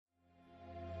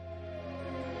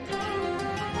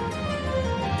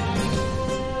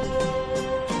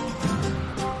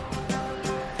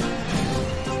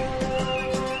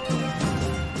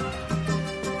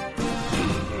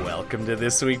welcome to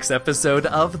this week's episode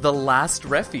of The Last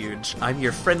Refuge. I'm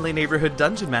your friendly neighborhood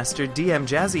dungeon master, DM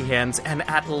Jazzy Hands, and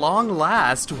at long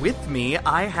last, with me,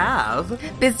 I have...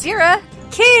 Bizdira,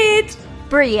 Kate,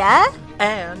 Bria,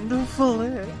 and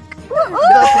Flick.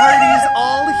 The party's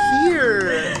all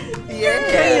here!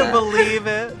 Yeah. Can you believe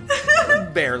it?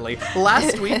 Barely.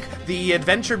 Last week, the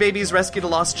Adventure Babies rescued a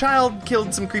lost child,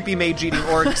 killed some creepy mage-eating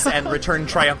orcs, and returned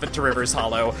triumphant to Rivers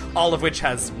Hollow, all of which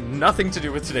has nothing to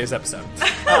do with today's episode.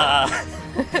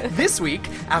 This week,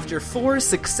 after 4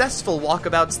 successful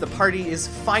walkabouts, the party is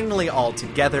finally all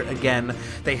together again.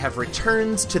 They have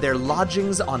returned to their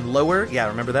lodgings on Lower, yeah,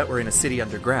 remember that? We're in a city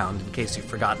underground, in case you've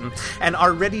forgotten, and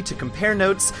are ready to compare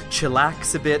notes,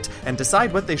 chillax a bit, and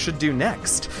decide what they should do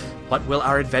next. What will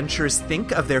our adventurers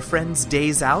think of their friends'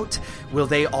 days out? Will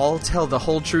they all tell the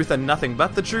whole truth and nothing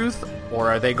but the truth?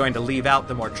 Or are they going to leave out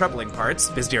the more troubling parts?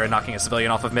 Bizdira knocking a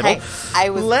civilian off of middle. Hey, I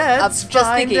was Let's just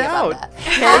find thinking out. about that.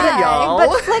 Hey, y'all.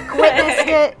 but Flick witnessed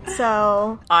it,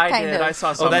 so... I Kind did. of. I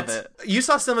saw some of it. You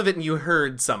saw some of it and you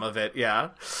heard some of it,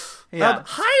 yeah? Yeah.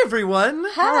 Hi, everyone.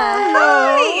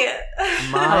 hi.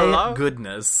 My Hello.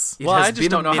 goodness. It Well, has I just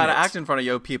been don't a know how to minute. act in front of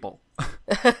yo people.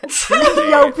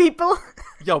 Yo, people.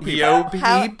 Yo people. Yo,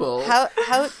 people.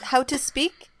 How to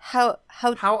speak? How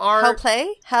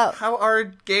play? How are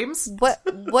games? What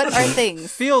are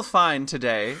things? Feel fine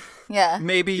today. Yeah,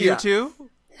 Maybe Yeah. you too?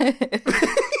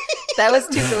 that was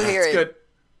too coherent. Good.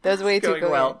 That was way too Going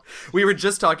coherent. well. We were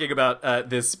just talking about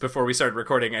this before we started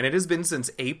recording, and it has been since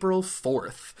April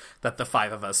 4th that the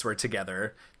 5 of us were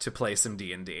together to play some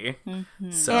D&D.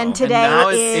 Mm-hmm. So, And now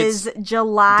today it's is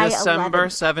July December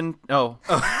 11th. 7th.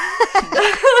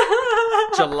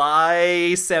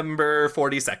 July-cember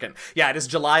 42nd. Yeah, it is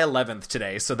July 11th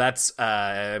today, so that's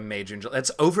May, June, July.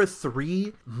 That's over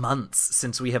 3 months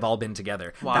since we have all been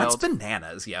together. Wild. That's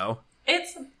bananas, yo.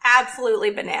 It's absolutely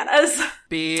bananas.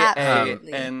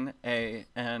 BANANAS.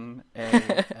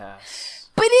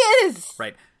 But it is.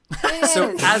 Right. It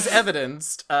So, is. as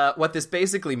evidenced, what this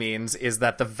basically means is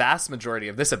that the vast majority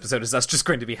of this episode is us just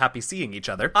going to be happy seeing each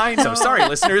other. I know. So, sorry,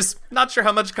 listeners. Not sure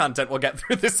how much content we'll get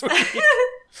through this week.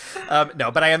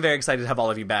 No, but I am very excited to have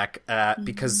all of you back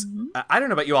because I don't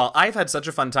know about you all. I've had such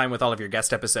a fun time with all of your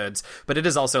guest episodes, but it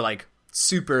has also, like,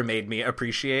 super made me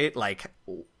appreciate, like,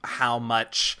 how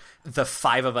much the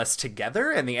 5 of us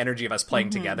together and the energy of us playing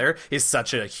together is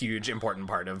such a huge, important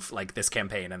part of, like, this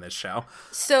campaign and this show.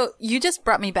 So you just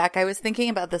brought me back. I was thinking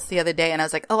about this the other day, and I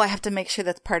was like, "Oh, I have to make sure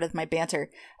that's part of my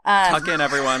banter." Tuck in,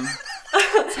 everyone.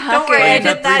 Don't worry, I You've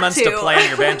had did 3 that months too. to plan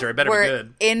your banter. It better We're be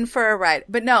good. in for a ride.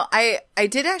 But no, I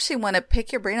did actually want to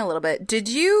pick your brain a little bit. Did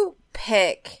you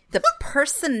pick the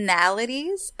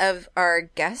personalities of our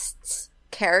guests'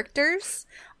 characters?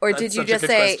 Or did That's you such a just good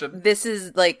say, question. this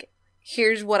is like,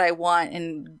 here's what I want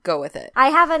and go with it? I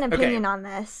have an opinion on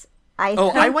this. I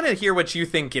want to hear what you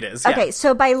think it is. Yeah. Okay,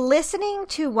 so by listening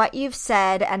to what you've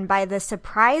said and by the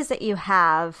surprise that you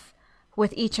have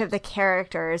with each of the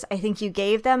characters, I think you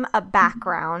gave them a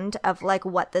background of like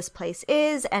what this place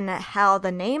is and how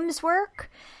the names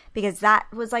work, because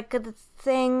that was like a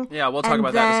thing. Yeah, we'll talk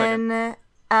about that in a second.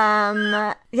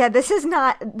 Yeah, this is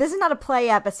not a play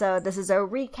episode. This is a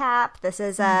recap. This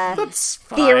is a That's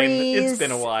fine. theories. It's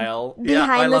been a while. Yeah, I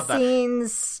behind the love that.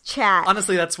 scenes chat.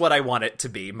 Honestly, that's what I want it to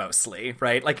be mostly,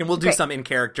 right? Like, and we'll do Great. some in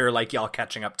character, like y'all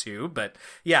catching up too. But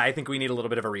yeah, I think we need a little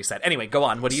bit of a reset. Anyway, go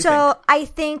on. What do you So think? I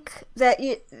think that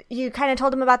you kind of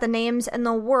told him about the names in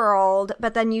the world,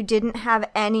 but then you didn't have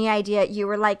any idea. You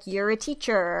were like, you're a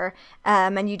teacher,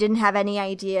 and you didn't have any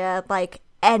idea like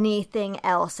anything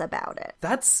else about it.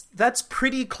 That's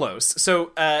pretty close.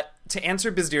 So, to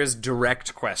answer Bizdira's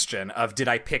direct question of did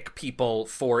I pick people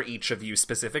for each of you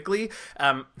specifically,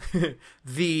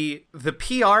 the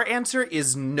PR answer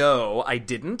is no, I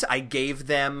didn't. I gave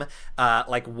them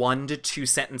like 1 to 2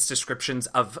 sentence descriptions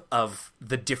of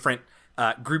the different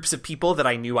groups of people that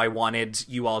I knew I wanted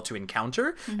you all to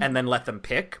encounter, and then let them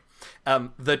pick.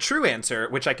 The true answer,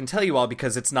 which I can tell you all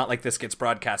because it's not like this gets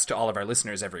broadcast to all of our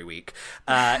listeners every week,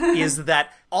 is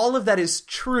that all of that is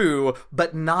true,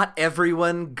 but not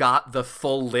everyone got the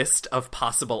full list of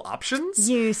possible options.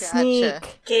 You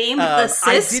sneak. Game the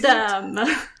I system.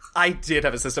 I did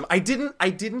have a system. I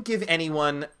didn't give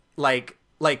anyone like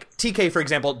TK, for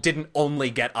example, didn't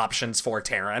only get options for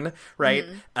Terran, right?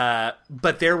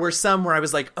 But there were some where I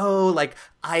was like, oh, like,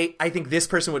 I think this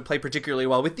person would play particularly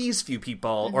well with these few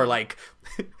people, or like,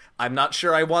 I'm not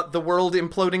sure I want the world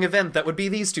imploding event that would be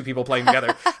these 2 people playing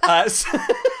together. I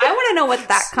want to know what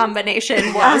that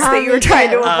combination was that you were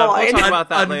trying to avoid. We'll talk about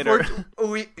that later.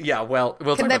 We'll talk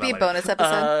Can about that be a later. bonus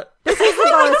episode? This is the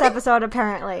bonus episode,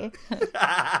 apparently.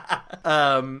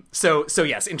 So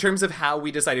yes, in terms of how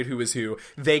we decided who was who,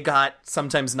 they got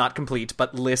sometimes not complete,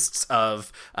 but lists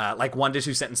of like 1 to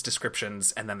 2 sentence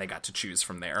descriptions, and then they got to choose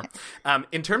from there.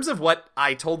 In terms of what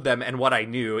I told them and what I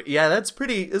knew, that's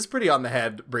pretty on the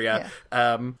head, Bria.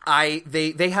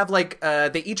 They have like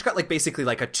they each got like basically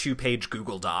like a 2-page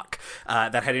Google Doc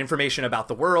that had information about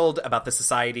the world, about the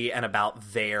society, and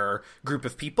about their group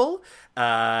of people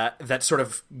that sort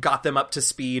of got them up to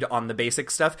speed on the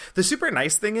basic stuff. The super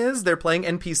nice thing is they're playing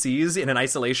NPCs in an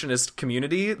isolationist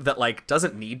community that like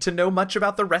doesn't need to know much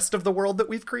about the rest of the world that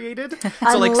we've created.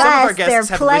 So like some of our guests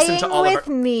have listened to all of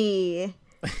our me.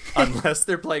 unless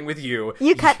they're playing with you.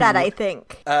 You cut that, I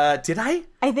think. Did I?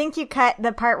 I think you cut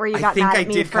the part where you got think mad I at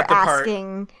me did for cut the part.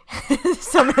 asking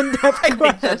some in-depth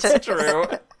questions. That's true.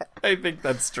 I think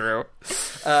that's true.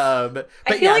 But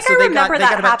I feel like I remember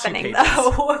that happening,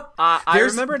 though. I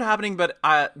remember it happening, but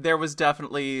there was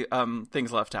definitely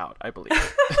things left out, I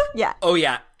believe. Yeah. Oh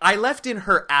yeah, I left in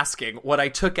her asking. What I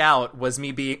took out was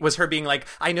her being like,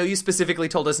 "I know you specifically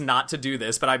told us not to do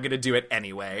this, but I'm going to do it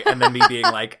anyway." And then me being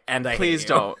like, "And I Please hate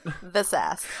you." don't. The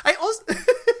sass. I also,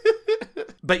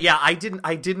 but yeah, I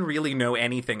didn't really know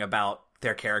anything about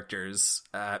their characters.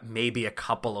 Maybe a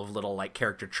couple of little like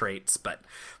character traits, but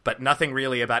nothing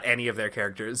really about any of their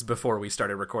characters before we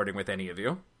started recording with any of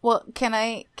you. Well, can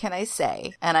I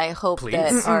say, and I hope Please.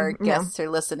 that our guests are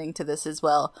listening to this as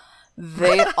well,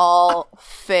 they all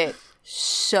fit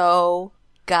so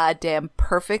goddamn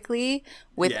perfectly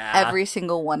with every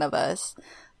single one of us.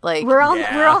 Like We're all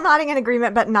nodding in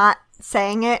agreement, but not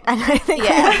saying it, and I think we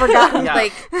have forgotten.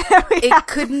 like it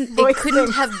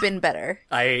couldn't have been better.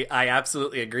 I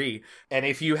absolutely agree. And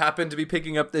if you happen to be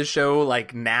picking up this show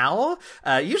like now,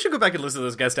 you should go back and listen to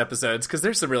those guest episodes because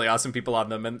there's some really awesome people on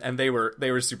them, and they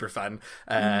were super fun.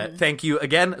 Thank you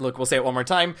again. Look, we'll say it one more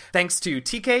time. Thanks to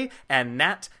TK and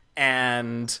Nat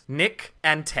and Nick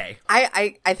and Tay.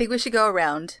 I think we should go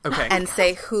around and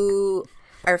say who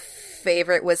our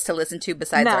favorite was to listen to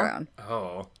besides our own.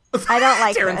 Oh. I don't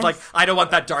like Taryn's this. like, I don't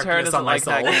want that Taryn darkness doesn't on my like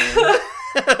soul.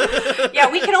 that game. Yeah,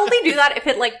 we can only do that if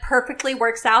it like perfectly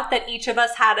works out that each of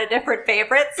us had a different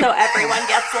favorite, so everyone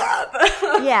gets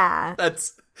love. Yeah.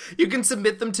 You can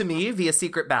submit them to me via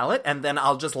secret ballot, and then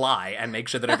I'll just lie and make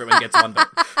sure that everyone gets one vote.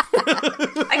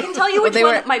 I can tell you which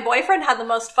one my boyfriend had the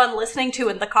most fun listening to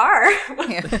in the car.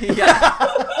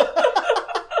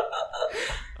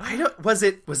 Was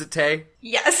it Tay?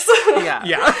 Yes.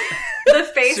 Yeah. The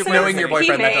faces Knowing your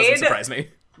boyfriend, he that doesn't made. surprise me.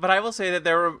 But I will say that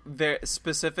there were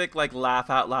specific like laugh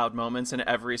out loud moments in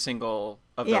every single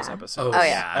of those episodes. Oh,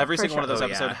 yeah. Every For single one of those sure.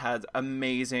 episodes had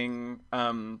amazing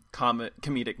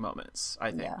comedic moments, I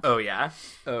think. Yeah. Oh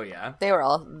yeah. They were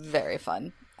all very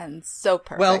fun and so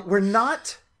perfect. Well, we're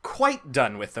not quite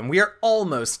done with them. We are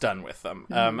almost done with them.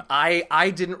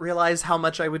 I didn't realize how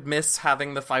much I would miss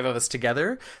having the 5 of us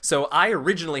together. So I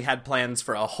originally had plans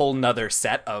for a whole nother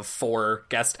set of 4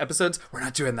 guest episodes. We're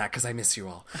not doing that because I miss you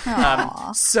all.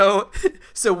 So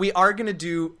we are going to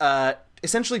do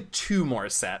essentially 2 more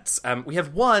sets. We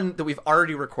have one that we've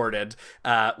already recorded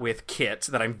with Kit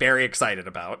that I'm very excited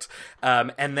about.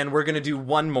 And then we're going to do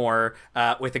one more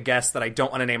with a guest that I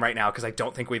don't want to name right now because I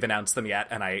don't think we've announced them yet.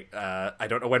 And I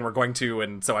don't know when we're going to,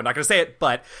 and so I'm not going to say it.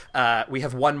 But we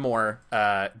have one more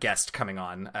guest coming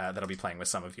on that'll be playing with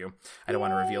some of you. I don't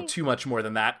want to reveal too much more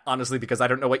than that, honestly, because I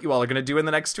don't know what you all are going to do in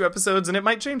the next 2 episodes, and it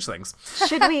might change things.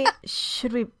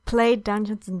 Should we play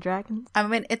Dungeons and Dragons? I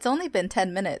mean, it's only been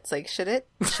 10 minutes. Like, should it?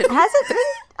 Has it been?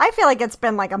 I feel like it's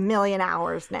been like 1,000,000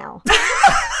 hours now.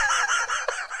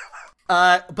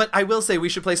 But I will say we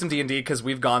should play some D&D because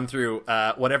we've gone through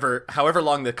however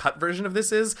long the cut version of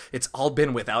this is. It's all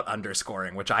been without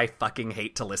underscoring, which I fucking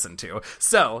hate to listen to.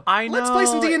 So let's play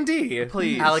some D&D,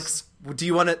 please. Alex, do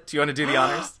you want to do the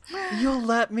honors? You'll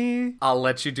let me? I'll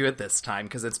let you do it this time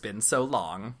because it's been so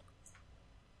long.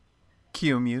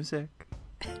 Cue music.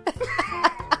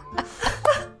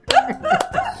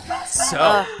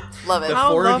 So Love it. the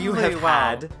How 4 of you lovely, have wow.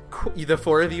 had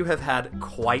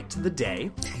quite the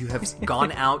day. You have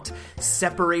gone out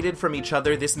separated from each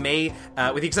other. This may,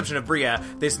 with the exception of Bria,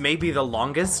 this may be the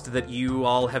longest that you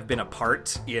all have been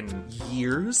apart in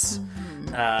years.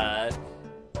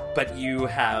 But you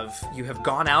have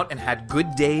gone out and had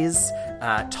good days,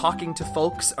 talking to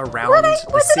folks around the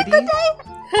city. Was it a good day?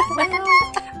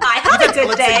 I had a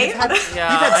good day. You've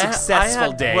had successful I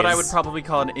had days. what I would probably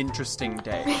call an interesting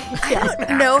day. I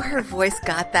don't know her voice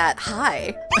got that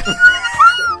high.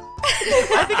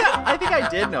 I think I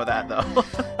did know that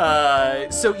though.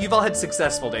 So you've all had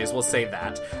successful days, we'll say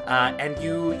that. And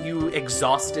you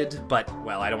exhausted, but,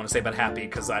 well, I don't want to say but happy,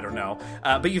 because I don't know.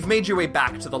 But you've made your way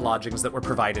back to the lodgings that were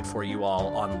provided for you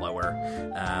all on Lower.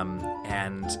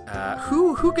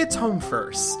 Who gets home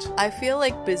first? I feel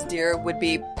like Bizdira would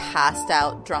be passed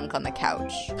out drunk on the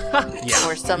couch. Yeah.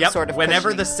 Or some Yep. sort of Whenever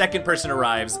cushioning. the second person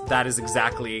arrives, that is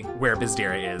exactly where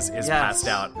Bizdira is Yes. passed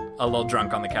out, a little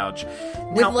drunk on the couch.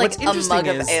 With Now, like what's a interesting mug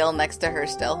of is- ale next to her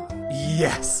still.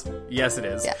 Yes. Yes, it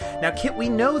is. Yeah. Now, Kit, we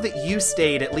know that you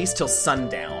stayed at least till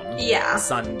sundown. Yeah.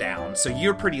 Sundown. So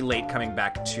you're pretty late coming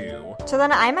back too. So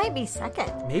then I might be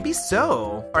second. Maybe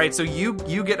so. All right, so you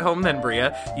get home then,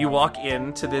 Bria. You walk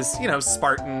into this,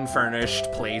 Spartan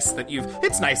furnished place that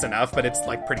it's nice enough, but it's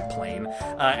like pretty plain.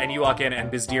 And you walk in,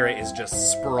 and Bizdira is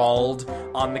just sprawled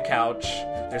on the couch.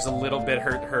 There's a little bit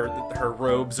her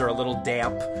robes are a little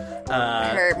damp.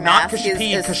 Her not mask because she is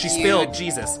peed, because she huge. spilled.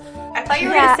 Jesus. I thought you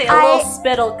were Yeah, going to say a little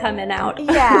spittle coming out. Oh,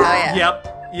 Yeah. yeah.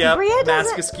 Yep. Bria Mask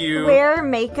doesn't askew. wear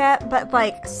makeup, but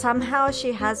like somehow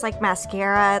she has like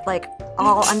mascara like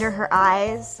all under her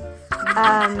eyes.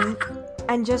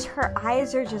 And just her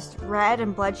eyes are just red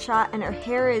and bloodshot, and her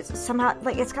hair is somehow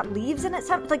like it's got leaves in it.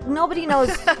 Like nobody knows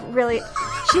really.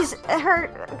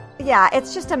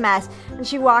 It's just a mess. And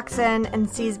she walks in and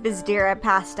sees Bizdira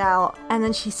passed out, and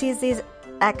then she sees these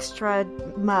extra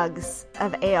mugs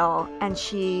of ale, and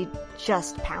she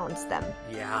just pounds them.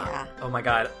 Yeah. Oh my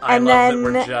god. I And love then, that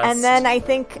we're just. and then I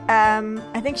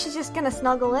think she's just gonna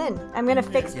snuggle in. I'm gonna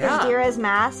fix Yeah. Bizdira's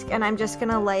mask, and I'm just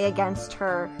gonna lay against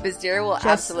her Bizdira will Just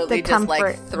absolutely the just like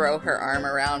comfort. throw her arm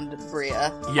around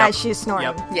Bria. Yep. as she's snoring.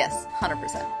 Yep. Yes,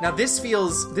 100%. Now this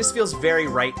feels very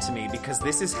right to me, because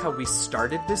this is how we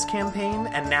started this campaign,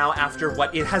 and now after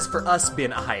what it has for us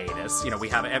been a hiatus,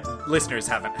 listeners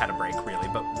haven't had a break really,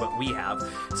 but we have.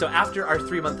 So after our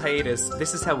 3-month hiatus,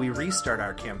 this is how we restart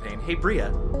our campaign. Hey Bria,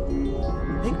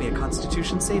 make me a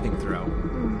Constitution saving throw.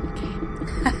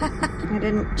 I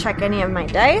didn't check any of my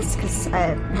dice because I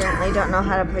apparently don't know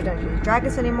how to play Dungeons and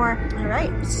Dragons anymore. All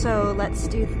right, so let's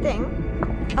do the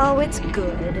thing. Oh, it's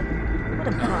good. What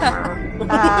a bummer.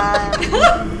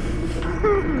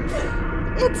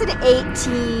 It's an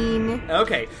 18.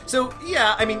 Okay, so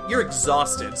yeah, I mean you're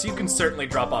exhausted, so you can certainly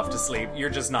drop off to sleep.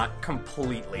 You're just not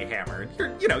completely hammered.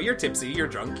 You're tipsy, you're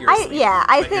drunk, you're asleep,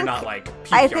 but you're not like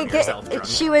puking on yourself drunk.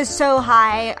 she was so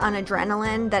high on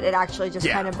adrenaline that it actually just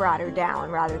Yeah. kind of brought her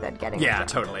down rather than getting her Yeah, down.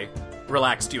 totally.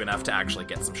 Relaxed you enough to actually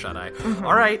get some shut-eye. Mm-hmm.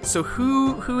 All right, so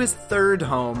who is third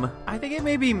home? I think it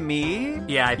may be me.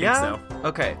 Yeah, I think so.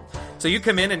 Okay. So you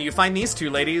come in and you find these two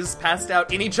ladies passed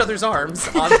out in each other's arms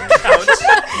on the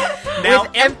couch. Now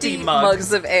With empty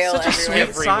mugs. of ale Such a everywhere. sweet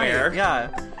Everywhere. sight.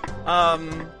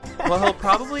 Yeah. Well, he'll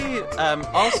probably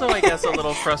also, I guess, a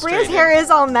little frustrated. Bria's hair is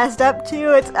all messed up too.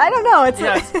 I don't know. It's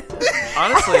Yeah.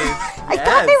 Honestly, I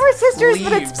thought they were sisters,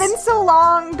 but it's Leaves. been so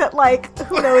long that like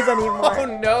who knows anymore. Oh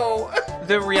no!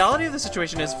 the reality of the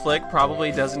situation is Flick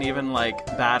probably doesn't even like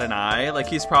bat an eye. Like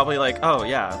he's probably like, oh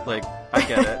yeah, like I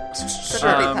get it.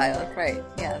 Shirley Tyler, right?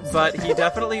 Yeah. But he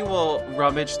definitely will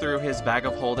rummage through his bag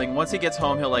of holding. Once he gets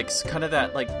home, he'll like kind of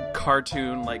that like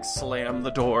cartoon like slam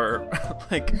the door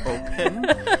like open.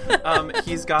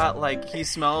 He's got like he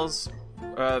smells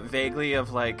vaguely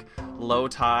of like low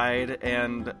tide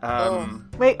and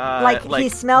Wait, like he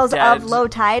smells dead. of low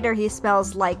tide, or he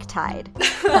smells like tide.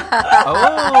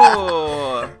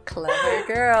 Oh, Clever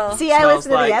girl. See, I Smells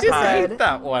listened to the like tide. episode.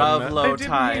 That one of low I didn't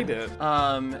tide, need it.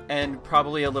 and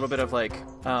probably a little bit of like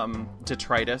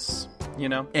detritus, you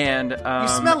know. And You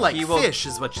smell like he will- fish,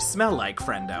 is what you smell like,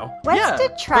 friendo. What's yeah,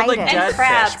 detritus? but like dead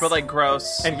crabs. fish, but like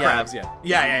gross And crabs, yeah.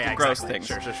 Yeah, gross exactly.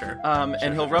 things. Sure.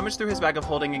 And he'll rummage through his bag of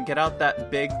holding and get out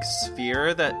that big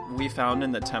sphere that we found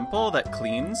in the temple that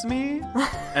cleans me.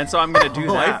 And so I'm gonna do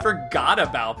Oh, that. I forgot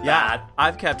about Yeah, that.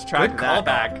 I've kept track Good of that.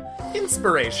 callback.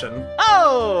 Inspiration.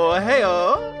 Oh,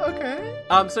 hey-oh. Okay.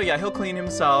 So yeah, he'll clean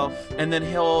himself, and then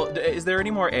he'll... Is there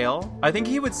any more ale? I think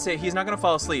he would say he's not gonna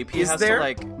fall asleep. He Is has there? to,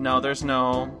 like... No, there's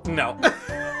no... No.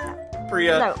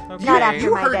 Bria. No, Okay. not after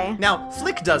You my heard, day. Now,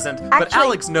 Flick doesn't, but Actually-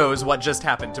 Alex knows what just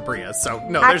happened to Bria, so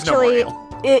no, there's no more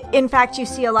Actually, ale. in fact, you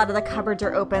see a lot of the cupboards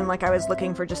are open. Like I was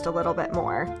looking for just a little bit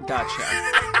more. Gotcha.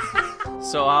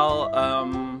 So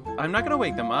I'm not gonna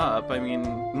wake them up. I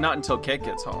mean, not until Kit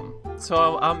gets home.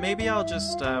 So maybe I'll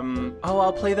just...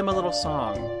 I'll play them a little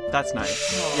song. That's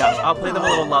nice. Yeah, I'll play them a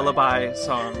little lullaby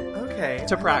song. Okay.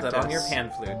 To I love practice. that on your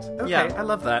pan flute. Okay, Yeah. I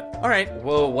love that. All right.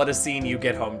 Whoa, what a scene you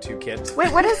get home to, Kit.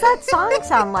 Wait, what does that song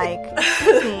sound like?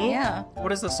 Excuse me. Yeah. What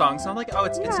does the song sound like? Oh,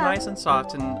 it's Yeah. nice and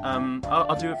soft, and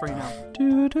I'll do it for you now.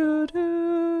 Do, do,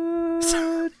 do,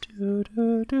 do,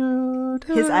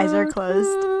 His eyes are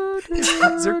closed. His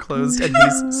eyes are closed, and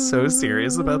he's so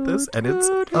serious about this, and it's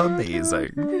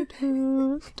amazing.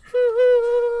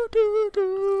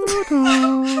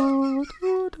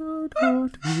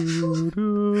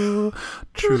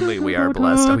 Truly, we are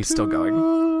blessed. Oh, he's still going.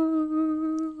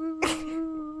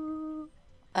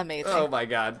 Amazing. Oh my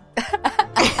god.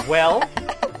 Well,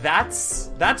 that's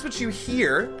what you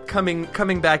hear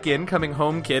coming back in, coming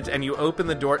home, Kit, and you open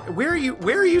the door. Where are you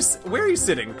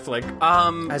sitting, Flick?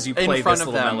 As you play in front this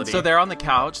of little them. melody. So they're on the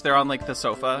couch. They're on like the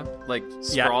sofa, like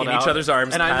sprawled in out. each other's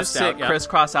arms, and I just passed sit out, yeah.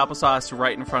 crisscross applesauce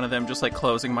right in front of them, just like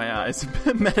closing my eyes,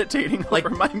 meditating Like-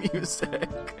 over my music.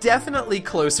 Definitely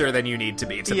closer than you need to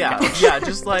be to the Yeah, couch. yeah,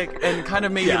 just like and kind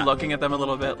of maybe Yeah. looking at them a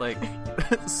little bit, like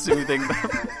soothing them.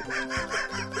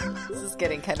 This is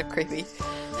getting kind of creepy.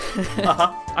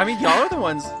 I mean, y'all are the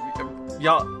ones.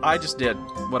 I just did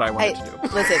what I wanted to do.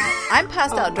 Listen, I'm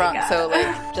passed out my drunk, God. so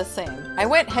like, just saying. I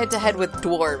went head to head with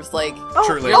dwarves. Like,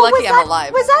 Truly. you're lucky was I'm that,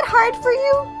 alive. Was that hard for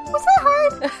you? Was that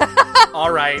hard?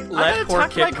 All right, I'm let gonna poor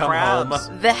attack Kit my come crabs.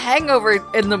 home. The hangover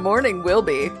in the morning will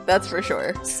be. That's for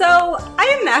sure. So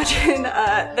I imagine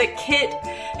that Kit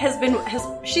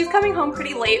she's coming home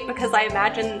pretty late because I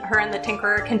imagine her and the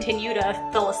Tinkerer continued a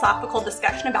philosophical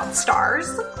discussion about stars.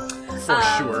 For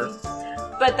sure.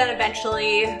 But then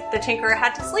eventually the Tinkerer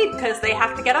had to sleep because they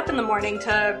have to get up in the morning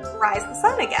to rise the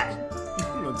sun again.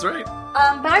 That's right.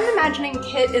 But I'm imagining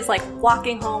Kit is like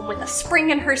walking home with a spring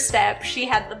in her step. She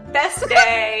had the best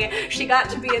day. She got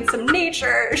to be in some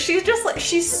nature. She's just like,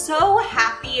 she's so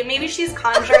happy. And maybe she's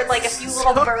conjured like a few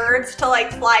little birds to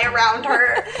like fly around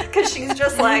her because she's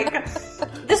just like,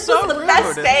 this was the rude.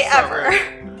 best day It's so ever.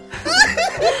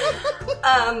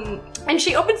 And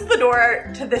she opens the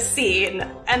door to this scene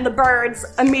and the birds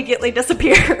immediately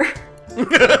disappear.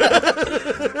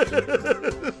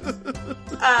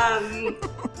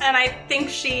 And I think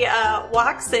she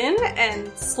walks in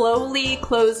and slowly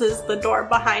closes the door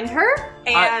behind her.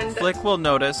 And Flick will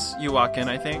notice you walk in,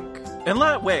 I think. And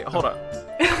wait, hold on.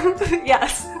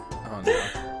 yes,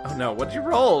 Oh no, what did you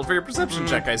roll for your perception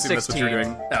check? I assume that's what you were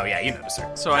 16. doing. Oh yeah, you notice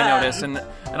her. So I notice, and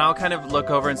I'll kind of look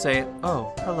over and say,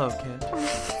 "Oh, hello, kid,"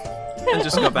 and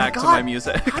just go back to my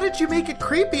music. How did you make it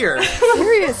creepier?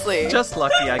 Seriously. Just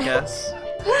lucky, I guess.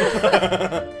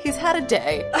 He's had a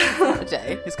day.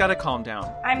 He's got to calm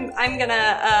down. I'm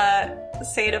gonna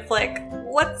say to Flick,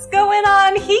 "What's going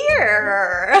on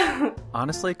here?"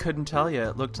 Honestly, couldn't tell you.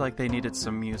 It looked like they needed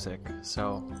some music,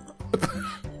 so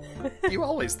You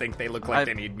always think they look like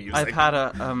they need music. I've had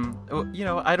a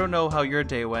I don't know how your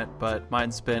day went, but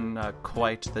mine's been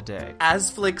quite the day.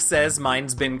 As Flick says,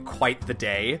 mine's been quite the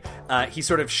day. He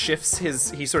sort of shifts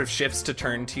to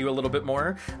turn to you a little bit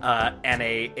more, and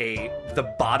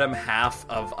the bottom half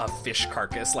of a fish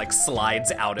carcass like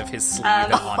slides out of his sleeve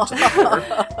and onto the floor.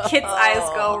 Kit's eyes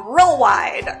go real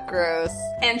wide, Gross.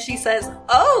 and she says,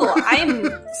 "Oh, I'm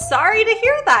sorry to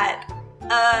hear that.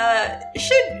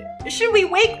 Should we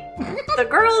wake the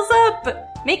girls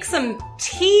up? Make some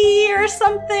tea or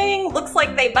something? Looks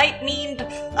like they might need,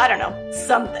 I don't know,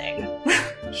 something."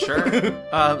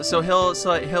 Sure. So he'll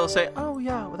say, "Oh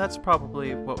yeah, well, that's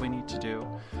probably what we need to do,"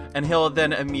 and he'll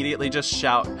then immediately just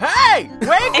shout, "Hey,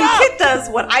 wake And up!" Kit does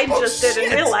what I just did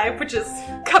in real life, which is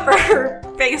cover her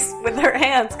face with her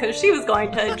hands because she was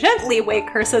going to gently wake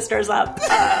her sisters up.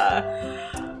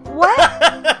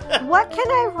 What can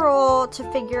I roll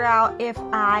to figure out if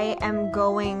I am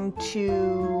going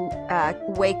to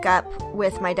wake up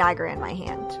with my dagger in my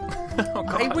hand?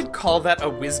 I would call that a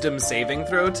wisdom saving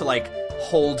throw to like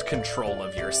hold control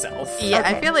of yourself. Yeah,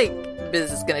 Okay. I feel like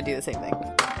Biz is gonna do the same thing.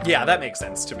 Yeah, that makes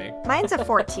sense to me. Mine's a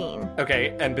 14.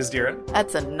 Okay, and Bizdira?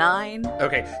 That's a 9.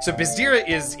 Okay, so Bizdira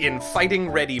is in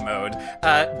fighting ready mode.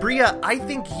 Bria, I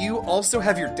think you also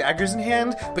have your daggers in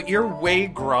hand, but you're way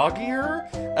groggier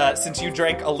since you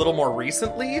drank a little more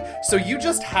recently. So you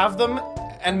just have them,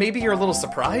 and maybe you're a little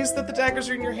surprised that the daggers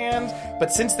are in your hand,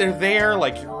 but since they're there,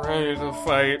 like you're ready to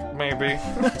fight, maybe,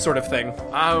 sort of thing.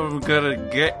 I'm gonna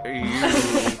get you.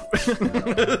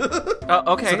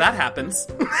 Okay. So that happens.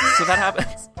 So that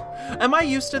happens. Am I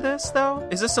used to this, though?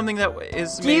 Is this something that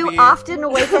is Do maybe... you often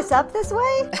wake us up this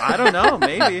way? I don't know,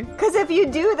 maybe. Because if you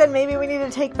do, then maybe we need to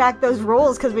take back those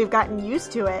rolls because we've gotten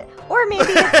used to it. Or maybe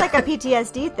it's like a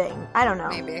PTSD thing. I don't know.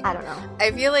 Maybe. I don't know.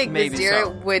 I feel like Maybe Bizdira so.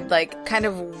 would like kind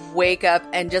of wake up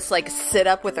and just like sit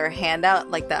up with her hand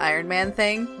out like the Iron Man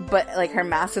thing, but like her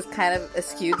mask is kind of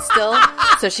askewed still,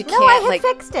 so she can't No, I had like.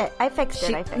 fixed it. I fixed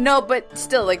it. No, but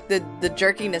still, like the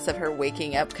jerkiness of her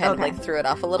waking up kind of Okay. like threw it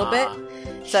off a little bit.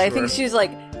 So I think sure. she was like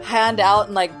hand out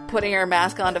and like putting her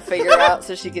mask on to figure out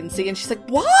so she can see, and she's like,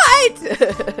 "What?"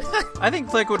 I think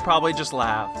Flick would probably just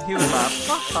laugh. He would laugh.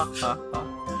 Ha, ha, ha, ha.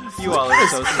 You all are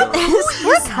so silly. Is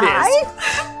Flick high?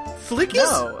 Flick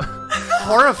is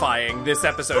horrifying this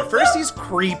episode. First, he's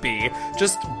creepy,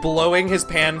 just blowing his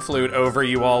pan flute over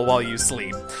you all while you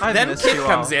sleep. Then missed Kit you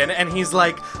comes all. in and he's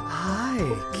like, "Hi,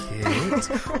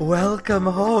 Kit. Welcome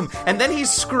home." And then he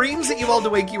screams at you all to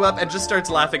wake you up and just starts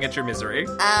laughing at your misery.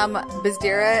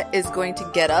 Bizdira is going to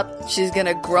get up. She's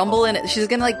gonna grumble in it. She's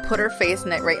gonna like put her face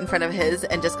right in front of his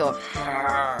and just go,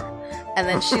 "Arr." And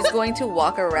then she's going to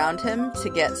walk around him to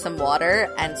get some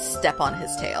water and step on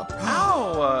his tail.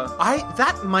 Ow!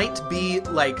 That might be,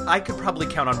 like, I could probably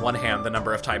count on one hand the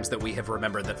number of times that we have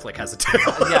remembered that Flick has a tail.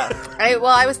 Yeah.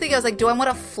 I was thinking, I was like, do I want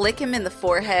to flick him in the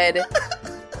forehead,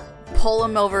 pull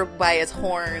him over by his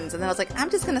horns, and then I was like, I'm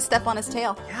just going to step on his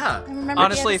tail. Yeah. I remember he had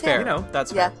Honestly, his tail. fair. You know,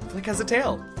 That's Yeah. fair. Flick has a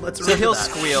tail. Let's So remember he'll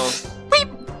that.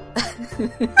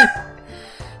 squeal.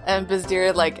 And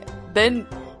Bizdira, like, then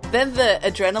the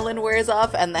adrenaline wears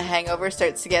off and the hangover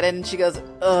starts to get in, and she goes,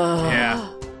 ugh. Yeah.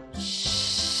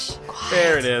 Shh.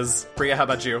 There it is. Bria, how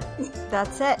about you?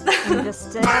 That's it. I'm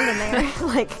just standing there.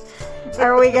 Like,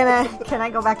 are we gonna? Can I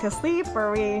go back to sleep?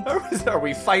 Are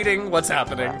we fighting? What's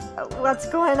happening? What's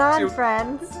going on, Do-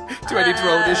 friends? Do I need to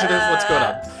roll initiative? What's going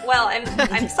on? Well,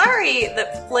 I'm sorry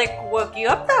that Flick woke you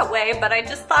up that way, but I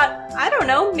just thought, I don't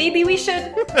know, maybe we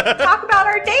should talk about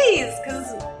our days,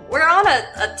 because we're on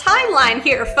a timeline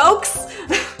here, folks.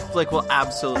 Flick will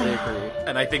absolutely agree.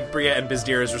 And I think Bria and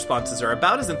Bizdira's responses are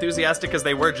about as enthusiastic as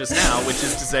they were just now, which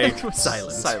is to say,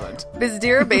 silent. Silent.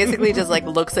 Bizdira basically just, like,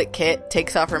 looks at Kit,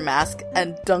 takes off her mask,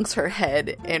 and dunks her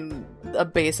head in a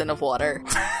basin of water.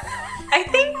 I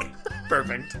think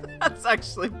Perfect. That's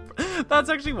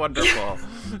actually wonderful.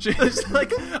 She's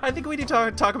like, I think we need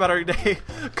to talk about our day.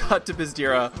 Cut to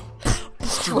Bizdira.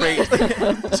 Straight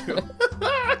into.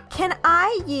 Can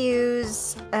I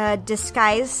use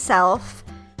disguise self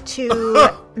to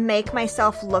make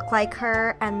myself look like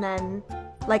her, and then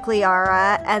like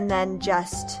Liara, and then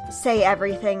just say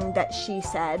everything that she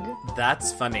said?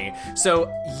 That's funny.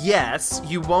 So, yes,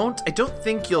 you won't. I don't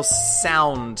think you'll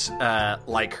sound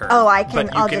like her. Oh, I can.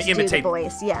 But you I'll can just imitate. do the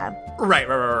voice. Yeah. Right.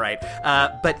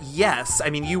 But yes, I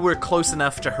mean, you were close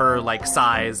enough to her, like,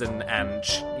 size, and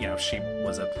you know, she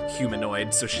was a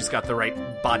humanoid, so she's got the right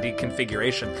body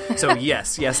configuration. So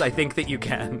yes, I think that you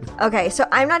can. Okay, so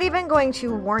I'm not even going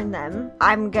to warn them.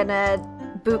 I'm gonna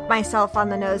boop myself on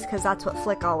the nose because that's what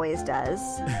Flick always does.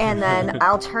 And then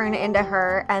I'll turn into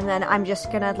her, and then I'm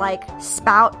just gonna like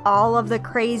spout all of the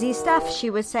crazy stuff she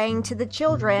was saying to the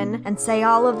children and say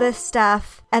all of this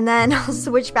stuff. And then I'll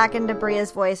switch back into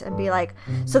Bria's voice and be like,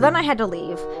 so then I had to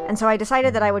leave. And so I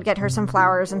decided that I would get her some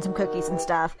flowers and some cookies and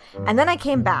stuff. And then I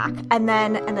came back, and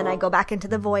then I go back into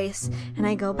the voice, and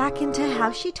I go back into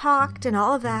how she talked and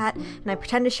all of that. And I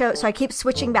pretend to show, so I keep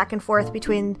switching back and forth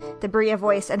between the Bria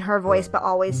voice and her voice, but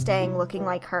always staying looking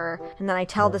like her. And then I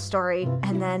tell the story,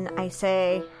 and then I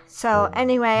say, so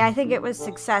anyway, I think it was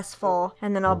successful.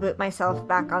 And then I'll boot myself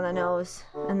back on the nose,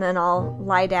 and then I'll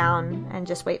lie down and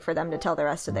just wait for them to tell the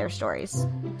rest of their stories.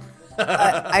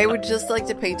 I would just like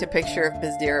to paint a picture of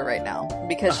Bizdira right now,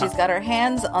 because she's got her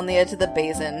hands on the edge of the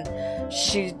basin.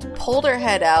 She pulled her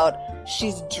head out.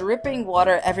 She's dripping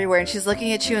water everywhere, and she's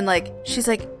looking at you and she's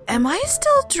like, am I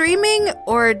still dreaming,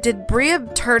 or did Bria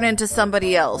turn into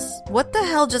somebody else? What the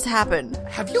hell just happened?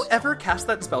 Have you ever cast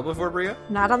that spell before, Bria?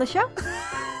 Not on the show?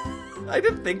 I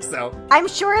didn't think so. I'm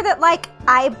sure that,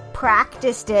 I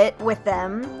practiced it with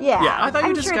them. Yeah. Yeah, I thought you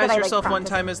I'm sure disguised that I, yourself one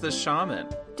practiced. time as the shaman.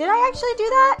 Did I actually do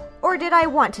that? Or did I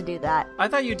want to do that? I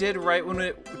thought you did right when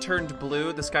it turned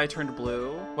blue. The sky turned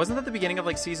blue. Wasn't that the beginning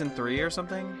of season 3 or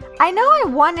something? I know I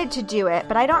wanted to do it,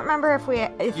 but I don't remember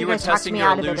if you were guys talked testing me your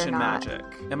out of it or illusion not. magic.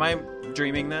 Am I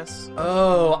dreaming this?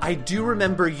 Oh, I do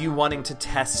remember you wanting to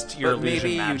test your But maybe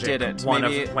illusion you magic. didn't.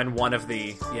 When one of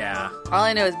the All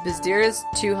I know is Bizdira's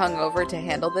too hungover to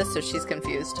handle this, so she's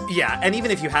confused. Yeah, and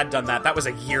even if you had done that was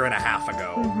a year and a half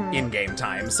ago in game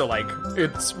time. So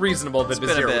it's reasonable that It's been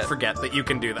a Bizdira bit. would forget that you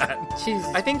can do that. She's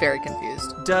I think- very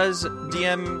confused. Does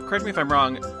DM, correct me if I'm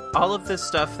wrong, all of this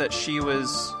stuff that she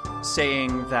was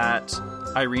saying that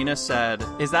Irina said,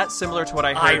 is that similar to what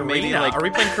I heard? Irina, Maybe are we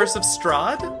playing Curse of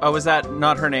Strahd? Oh, is that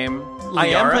not her name? I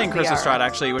am Liara? playing Curse of Liara. Strahd,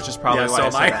 actually, which is probably Yeah, why so I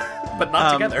am said I. that. But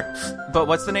not together. But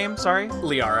what's the name? Sorry?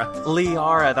 Liara.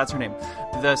 Liara, that's her name.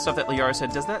 The stuff that Liara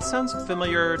said, does that sound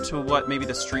familiar to what maybe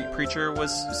the street preacher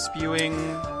was spewing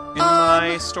in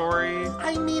my story?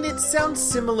 I mean, it sounds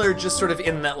similar, just sort of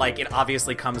in that, like, it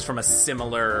obviously comes from a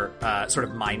similar sort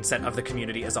of mindset of the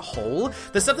community as a whole.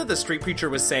 The stuff that the Street Preacher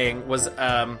was saying was,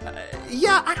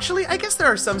 yeah, actually, I guess there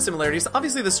are some similarities.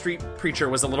 Obviously, the Street Preacher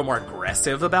was a little more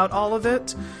aggressive about all of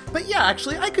it. But yeah,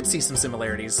 actually, I could see some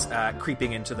similarities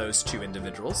creeping into those two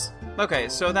individuals. Okay,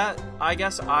 so that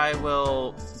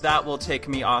will take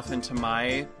me off into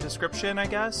my description, I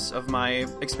guess, of my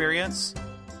experience.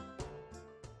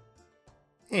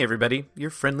 Hey everybody, your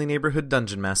friendly neighborhood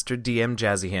dungeon master, DM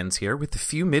Jazzy Hands here with a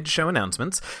few mid-show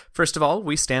announcements. First of all,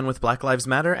 we stand with Black Lives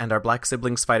Matter and our black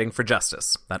siblings fighting for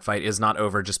justice. That fight is not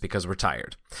over just because we're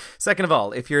tired. Second of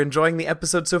all, if you're enjoying the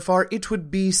episode so far, it would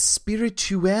be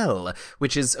spirituel,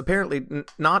 which is apparently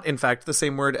not in fact the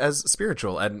same word as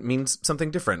spiritual and means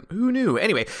something different. Who knew?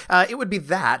 Anyway, it would be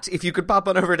that if you could pop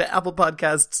on over to Apple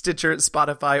Podcasts, Stitcher,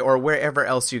 Spotify, or wherever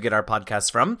else you get our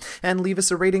podcasts from and leave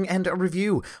us a rating and a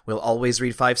review. We'll always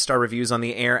read 5-star reviews on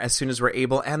the air as soon as we're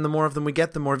able, and the more of them we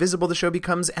get, the more visible the show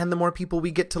becomes, and the more people we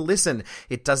get to listen.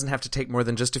 It doesn't have to take more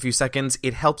than just a few seconds.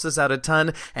 It helps us out a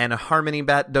ton, and Harmony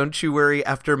Bat, don't you worry,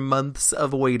 after months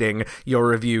of waiting, your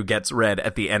review gets read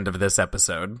at the end of this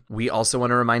episode. We also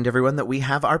want to remind everyone that we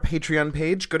have our Patreon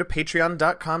page. Go to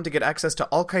patreon.com to get access to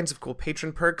all kinds of cool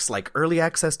patron perks, like early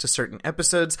access to certain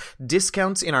episodes,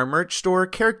 discounts in our merch store,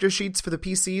 character sheets for the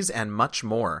PCs, and much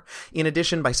more. In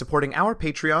addition, by supporting our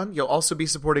Patreon, you'll also be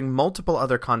supporting multiple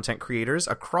other content creators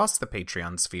across the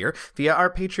Patreon sphere via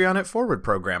our Patreon It Forward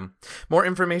program. More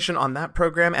information on that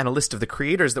program and a list of the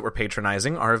creators that we're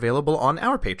patronizing are available on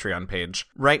our Patreon page.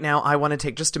 Right now, I want to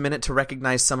take just a minute to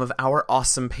recognize some of our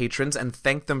awesome patrons and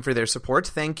thank them for their support.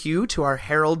 Thank you to our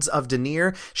Heralds of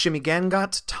Denier, Shimmy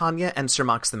Gangot, Tanya, and Sir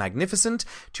Mox the Magnificent,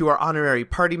 to our honorary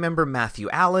party member Matthew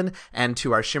Allen, and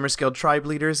to our Shimmerscale tribe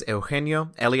leaders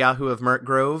Eugenio, Eliahu of Merk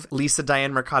Grove, Lisa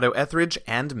Diane Mercado Etheridge,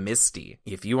 and Misty.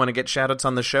 If you want to get shoutouts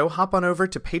on the show, hop on over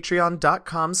to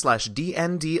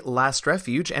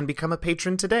patreon.com/DNDLastRefuge and become a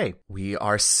patron today. We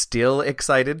are still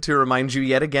excited to remind you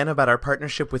yet again about our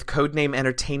partnership with Codename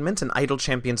Entertainment and Idle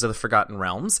Champions of the Forgotten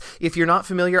Realms. If you're not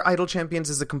familiar, Idle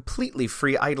Champions is a completely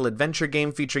free idle adventure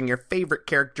game featuring your favorite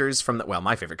characters from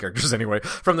my favorite characters anyway,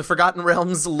 from the Forgotten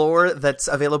Realms lore that's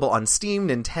available on Steam,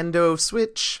 Nintendo,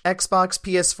 Switch, Xbox,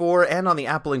 PS4, and on the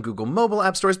Apple and Google mobile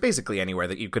app stores, basically anywhere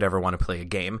that you could ever want to play a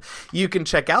game. You can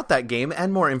check out that game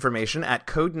and more information at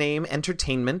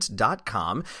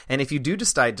codenameentertainment.com. And if you do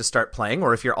decide to start playing,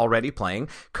 or if you're already playing,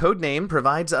 Codename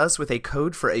provides us with a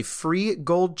code for a free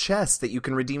gold chest that you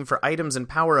can redeem for items and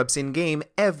power-ups in-game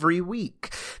every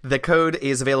week. The code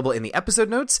is available in the episode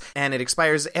notes, and it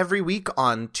expires every week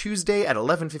on Tuesday at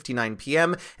 11:59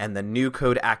 p.m., and the new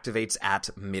code activates at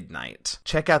midnight.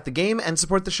 Check out the game and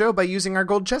support the show by using our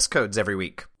gold chest codes every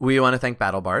week. We want to thank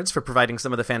BattleBards for providing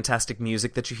some of the fantastic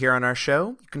music that you hear on our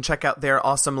show. You can check out their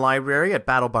awesome library at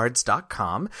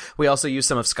battlebards.com. We also use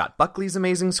some of Scott Buckley's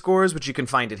amazing scores, which you can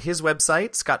find at his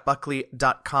website,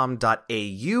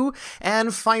 scottbuckley.com.au.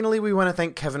 And finally, we want to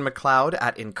thank Kevin MacLeod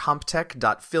at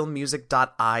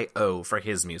incomptech.filmmusic.io for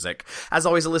his music. As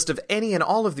always, a list of any and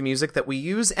all of the music that we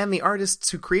use and the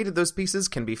artists who created those pieces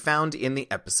can be found in the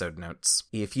episode notes.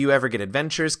 If you ever get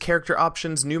adventures, character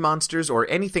options, new monsters, or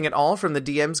anything at all from the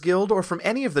DM's Guild or from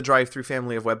any of the Drive-Thru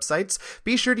family of websites,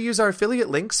 be sure to use our affiliate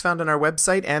links found on our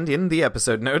website and in the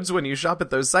episode notes when you shop at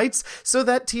those sites so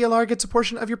that TLR gets a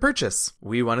portion of your purchase.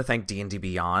 We want to thank D&D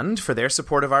Beyond for their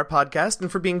support of our podcast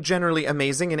and for being generally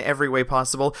amazing in every way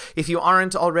possible. If you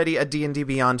aren't already a D&D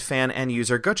Beyond fan and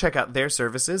user, go check out their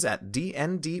services at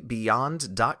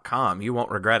dndbeyond.com. You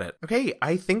won't regret it. Okay,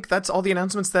 I think that's all the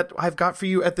announcements that I've got for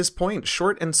you at this point.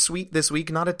 Short and sweet this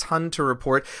week, not a ton to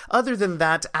report. Other than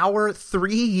that, our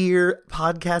 3-year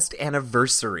podcast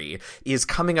anniversary is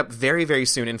coming up very, very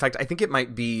soon. In fact, I think it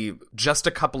might be just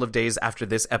a couple of days after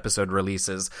this episode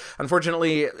releases.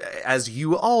 Unfortunately, as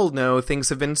you all know, things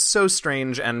have been so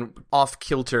strange and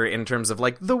off-kilter in terms of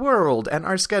like the world and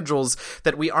our schedules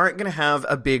that we aren't going to have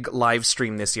a big live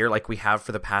stream this year like we have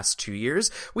for the past 2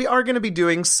 years. We are going to be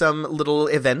doing some little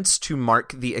events to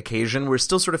mark the occasion. We're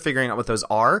still sort of figuring out what those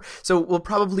are. So we'll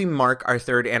probably mark our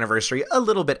 3rd anniversary a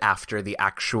little bit after the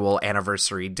actual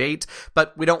anniversary date,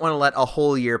 but we don't want to let a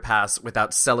whole year pass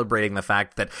without celebrating the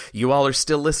fact that you all are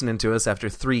still listening to us after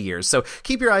 3 years. So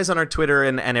keep your eyes on our Twitter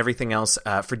and everything else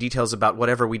for details about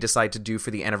whatever we decide to do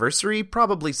for the anniversary,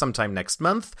 probably sometime next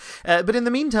month. But in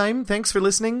the meantime, thanks for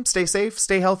listening. Stay safe,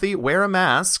 stay healthy, wear a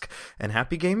mask, and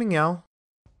happy gaming, y'all.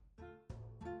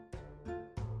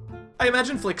 I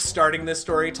imagine Flick starting this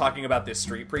story talking about this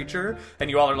street preacher, and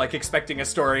you all are like expecting a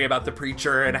story about the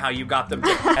preacher and how you got them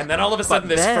to, and then all of a sudden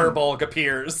this Furbolg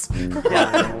appears.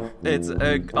 Yeah, it's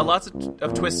a lots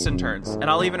of twists and turns,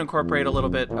 and I'll even incorporate a little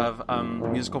bit of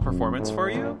musical performance for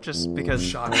you, just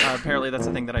because apparently that's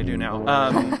a thing that I do now.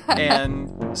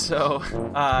 And so,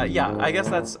 yeah, I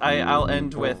guess I'll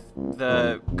end with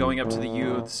the going up to the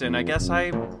youths, and I guess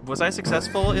was I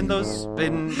successful in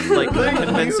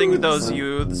convincing those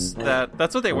youths that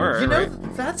that's what they were. You know,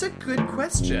 right? that's a good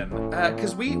question,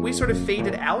 because we sort of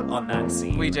faded out on that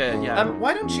scene. We did, yeah.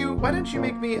 Why don't you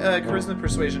make me a charisma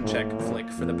persuasion check, Flick,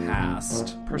 for the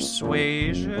past?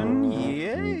 Persuasion,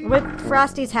 yay. With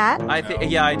Frosty's hat? I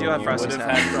do have Frosty's You would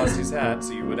hat. have had Frosty's hat,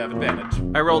 so you would have advantage.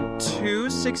 I rolled 2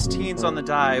 16s on the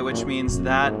die, which means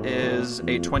that is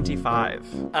a 25.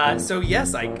 So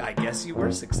yes, I guess you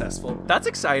were successful. That's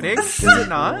exciting, is it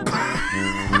not?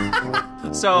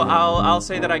 So I'll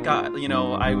say that I got,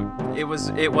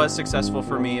 it was successful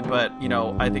for me, but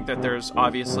I think that there's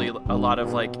obviously a lot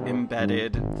of like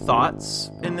embedded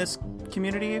thoughts in this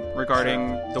community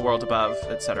regarding the world above,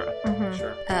 etc. Mm-hmm.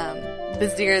 Sure.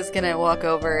 Bizdira is gonna walk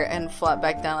over and flop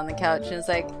back down on the couch and is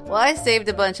like, well, I saved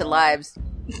a bunch of lives.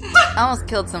 I almost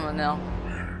killed someone, no.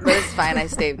 But it's fine, I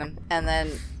saved them. And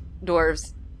then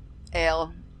dwarves,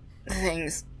 ale,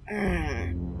 things.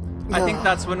 I think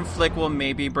that's when Flick will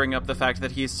maybe bring up the fact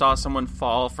that he saw someone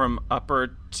fall from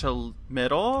upper to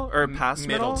middle, or past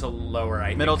middle? Middle to lower, I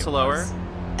think Middle it to lower? was.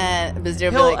 And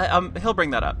Bizdira will be like, He'll bring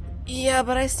that up. yeah,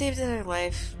 but I saved their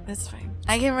life. That's fine.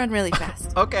 I can run really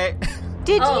fast. Okay.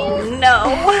 Did Oh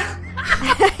no. you?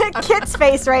 Kit's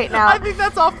face right now. I think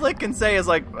that's all Flick can say is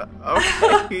like,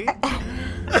 okay.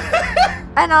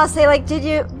 And I'll say, like, did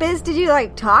you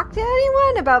like talk to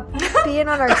anyone about being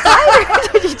on our side,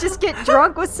 or did you just get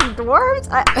drunk with some dwarves?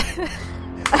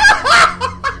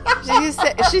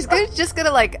 She's just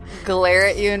gonna like glare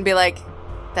at you and be like,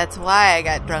 that's why I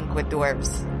got drunk with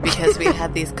dwarves, because we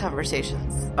had these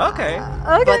conversations. Okay.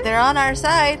 Okay. But they're on our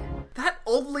side. That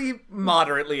only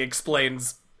moderately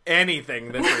explains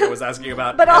anything that Bria was asking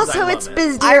about. But as also, I love it's it.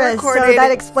 I Bizdira, recorded so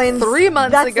that explains. 3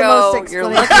 months that's ago. The most You're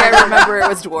lucky I remember it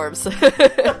was dwarves.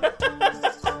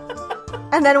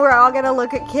 And then we're all gonna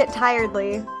look at Kit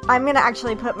tiredly. I'm gonna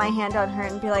actually put my hand on her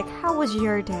and be like, "How was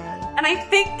your day?" And I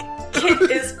think Kit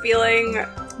is feeling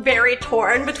very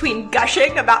torn between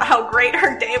gushing about how great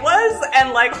her day was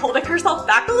and like holding herself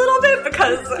back a little bit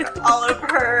because all of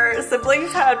her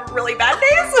siblings had really bad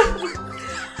days.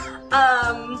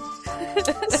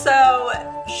 So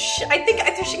I think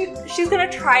she's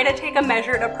gonna try to take a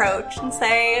measured approach and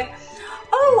say,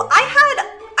 "Oh, I had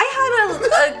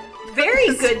a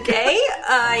very good day.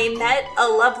 I met a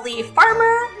lovely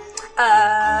farmer.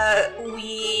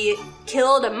 We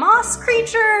killed a moss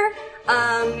creature,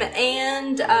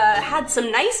 and had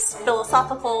some nice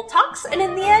philosophical talks. And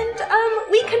in the end,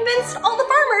 we convinced all the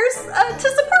farmers to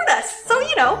support us. So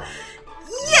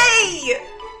yay!"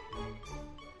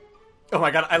 Oh my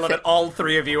god, I love it. All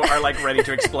three of you are like ready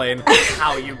to explain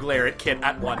how you glare at Kit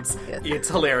at once. Yes. It's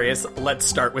hilarious. Let's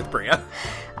start with Bria.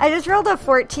 I just rolled a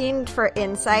 14 for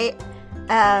insight.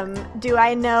 Do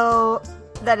I know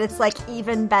that it's like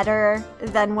even better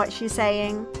than what she's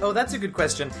saying? Oh, that's a good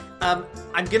question. I'm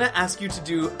gonna ask you to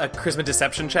do a charisma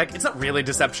deception check. It's not really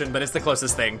deception, but it's the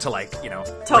closest thing to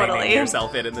Totally. reining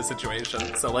yourself in this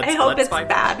situation. So let's I hope let's it's find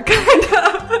bad, kind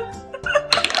of.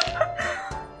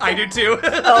 I do too.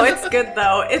 Oh, it's good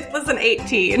though. It was an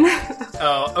 18.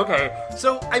 Oh, okay.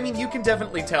 So, I mean, you can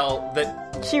definitely tell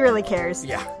that, She really cares.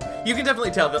 yeah. You can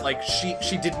definitely tell that, like, she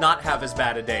did not have as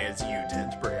bad a day as you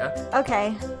did, Bria.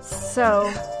 Okay,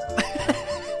 so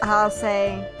I'll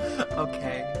say,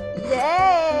 Okay.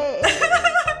 "Yay!"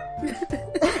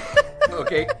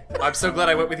 Okay, I'm so glad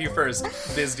I went with you first,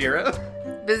 Bizdira.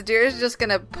 Bizdira's just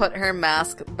gonna put her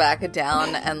mask back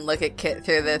down and look at Kit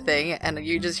through the thing, and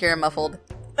you just hear a muffled,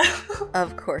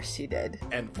 "Of course she did."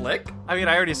 And Flick. I mean,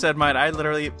 I already said mine. I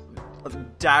literally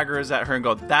daggers at her and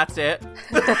go, "That's it.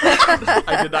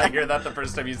 I did not hear that the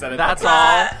first time you said it. That's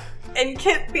all." And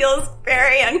Kit feels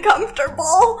very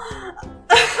uncomfortable.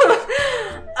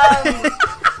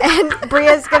 And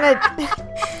Bria's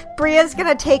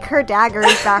gonna take her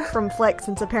daggers back from Flick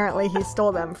since apparently he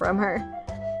stole them from her.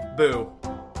 Boo.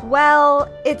 Well,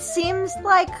 it seems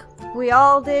like we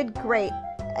all did great.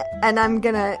 And I'm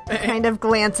gonna kind of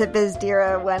glance at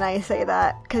Bizdira when I say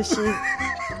that, because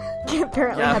she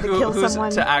apparently had to kill who's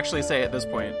someone. to actually say at this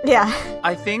point? Yeah.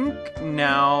 I think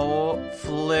now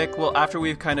Flick will, after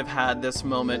we've kind of had this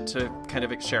moment to kind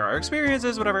of share our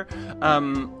experiences, whatever,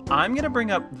 I'm going to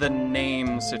bring up the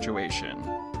name situation.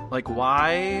 Like,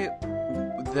 why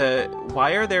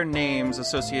why are their names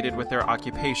associated with their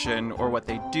occupation or what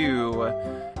they do,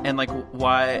 and like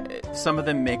why some of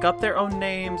them make up their own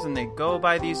names and they go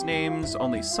by these names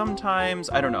only sometimes.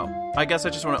 I don't know. I guess I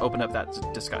just want to open up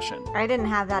that discussion. I didn't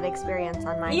have that experience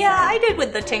on my Yeah, side. I did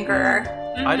with the Tinkerer.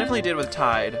 I definitely did with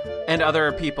Tide and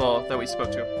other people that we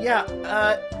spoke to. Yeah,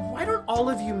 why don't all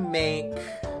of you make...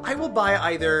 I will buy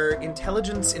either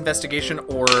intelligence investigation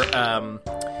or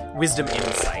wisdom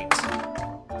insight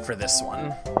for this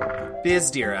one.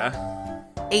 Bizdira,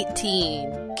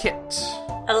 18. Kit,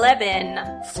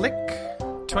 11. Flick,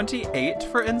 28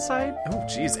 for Inside? oh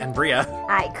jeez, and Bria.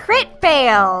 I crit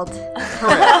failed.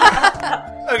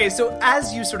 Okay, so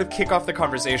as you sort of kick off the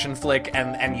conversation, Flick,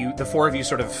 and you, the four of you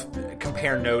sort of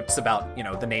compare notes about, you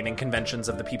know, the naming conventions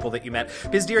of the people that you met,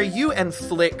 Bizdira, you and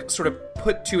Flick sort of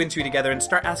put two and two together and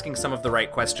start asking some of the right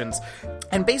questions.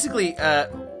 And basically,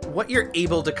 what you're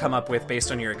able to come up with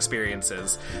based on your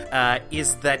experiences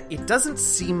is that it doesn't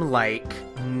seem like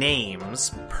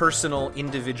names, personal,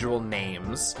 individual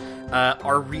names,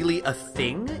 are really a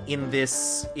thing in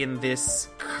this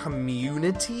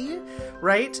community,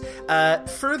 right?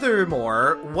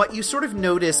 Furthermore, what you sort of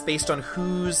notice based on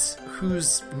whose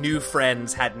new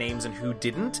friends had names and who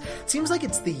didn't, seems like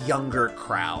it's the younger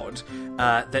crowd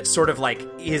that sort of like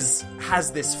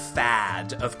has this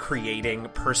fad of creating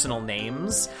personal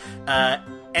names.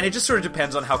 And it just sort of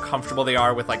depends on how comfortable they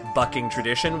are with like bucking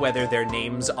tradition, whether their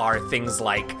names are things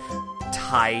like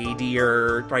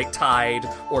Tidier, right? Tide,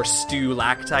 or Stu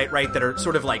Lactite, right? That are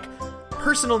sort of like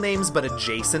personal names but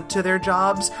adjacent to their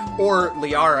jobs, or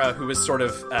Liara, who is sort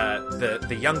of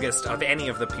the youngest of any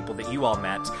of the people that you all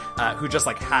met, who just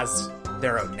like has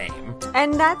their own name.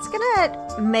 And that's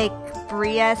gonna make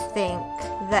Bria think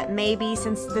that maybe,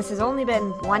 since this has only been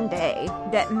one day,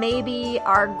 that maybe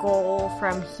our goal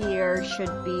from here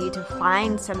should be to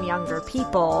find some younger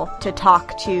people to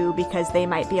talk to, because they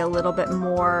might be a little bit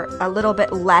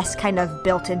less kind of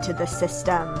built into the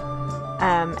system,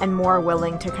 and more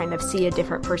willing to kind of see a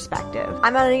different perspective.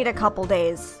 I'm gonna need a couple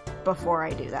days before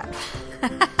I do that.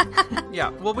 Yeah,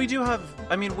 well,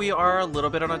 we are a little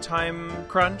bit on a time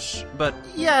crunch, but...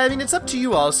 Yeah, I mean, it's up to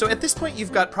you all. So at this point,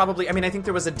 you've got probably... I mean, I think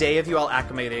there was a day of you all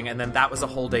acclimating, and then that was a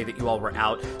whole day that you all were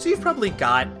out. So you've probably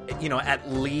got, you know, at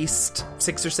least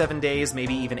 6 or 7 days,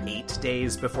 maybe even 8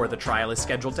 days before the trial is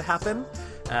scheduled to happen.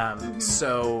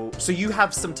 So you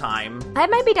have some time. I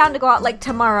might be down to go out like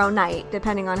tomorrow night,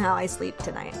 depending on how I sleep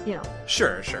tonight, you know.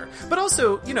 Sure. But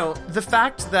also, you know, the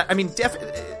fact that... I mean,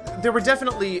 there were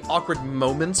definitely awkward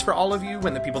moments for all of you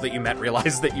when the people that you met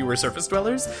realized that you were surface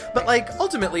dwellers. But, like,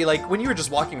 ultimately, like, when you were just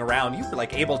walking around, you were,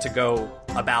 like, able to go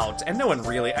about, and no one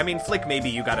really... I mean, Flick, maybe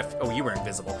you got you were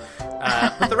invisible.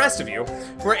 But the rest of you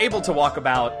were able to walk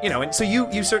about, you know, and so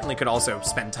you certainly could also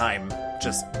spend time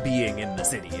just being in the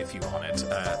city if you wanted.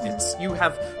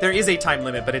 There is a time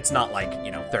limit, but it's not like,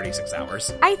 you know, 36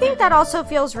 hours. I think that also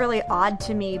feels really odd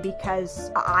to me,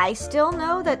 because I still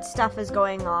know that stuff is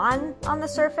going on the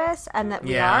surface, and that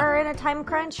we are in a time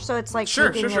crunch, so it's like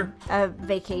taking a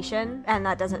vacation, and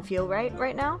that doesn't feel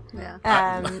right now.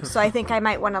 Yeah. So I think I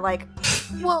might want to like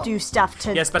do stuff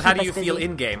to Yes, but how do you feel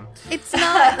in game? It's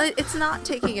not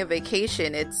taking a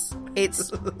vacation.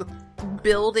 It's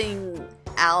building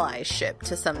allyship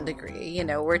to some degree. You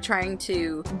know, we're trying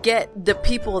to get the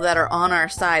people that are on our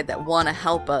side that want to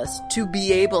help us to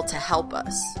be able to help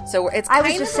us. So it's I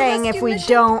was just saying, if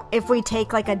we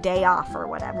take like a day off or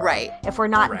whatever, right? If we're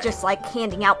not just like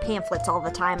handing out pamphlets all the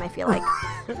time, I feel like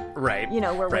right, you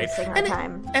know, we're wasting our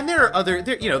time. And there are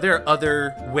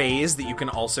other ways that you can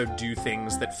also do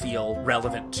things that feel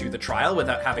relevant to the trial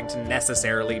without having to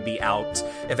necessarily be out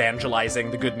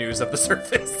evangelizing the good news of the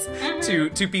surface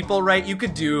to people, right? You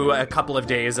could do a couple of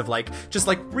days of like just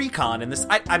like recon and this.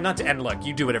 I'm not. And look,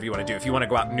 you do whatever you want to do. If you want to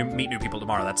go out and meet new people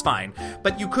tomorrow, that's fine.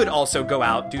 But you could also go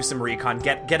out, do some recon,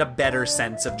 get a better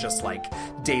sense of just like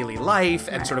daily life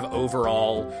and sort of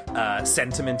overall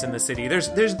sentiment in the city.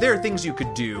 There are things you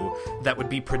could do that would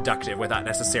be productive without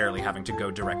necessarily having to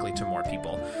go directly to more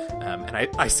people. And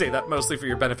I say that mostly for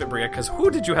your benefit, Bria, because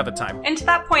who did you have a time? And to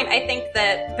that point, I think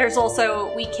that there's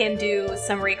also, we can do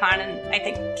some recon, and I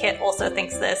think Kit also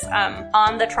thinks this,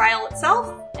 on the trial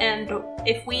itself. And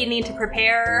if we need to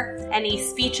prepare any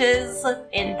speeches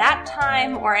in that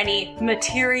time or any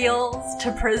materials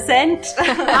to present,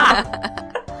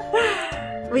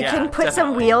 We Yeah, can put some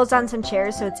definitely. wheels on some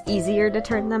chairs so it's easier to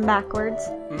turn them backwards.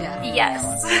 Yeah.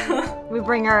 Yes. We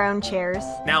bring our own chairs.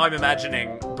 Now I'm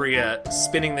imagining Bria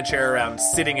spinning the chair around,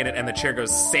 sitting in it, and the chair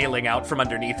goes sailing out from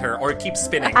underneath her, or it keeps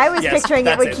spinning. I was Yes, picturing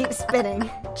it that's would keep spinning.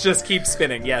 Just keep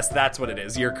spinning. Yes, that's what it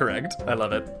is. You're correct. I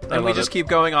love it. And we just keep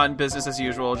going on business as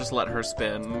usual, just let her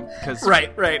spin. Cause, Right.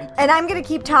 And I'm going to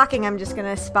keep talking. I'm just going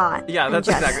to spot. Yeah, and that's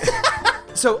just- exactly.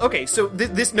 So, okay, so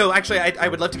this, no, actually, I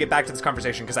would love to get back to this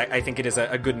conversation because I think it is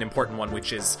a good and important one,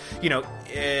 which is,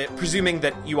 presuming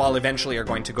that you all eventually are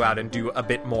going to go out and do a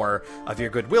bit more of your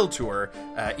Goodwill tour,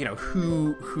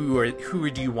 who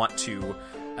do you want to,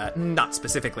 not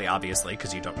specifically, obviously,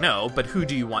 because you don't know, but who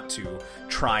do you want to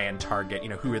try and target?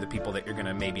 Who are the people that you're going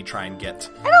to maybe try and get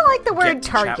I don't like the word to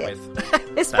chat target.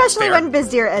 with? Especially fair. when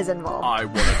Bizdir is involved. I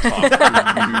want to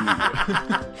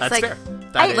talk to you. That's like, fair.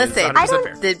 That is Listen, 100%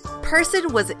 fair. the person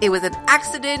it was an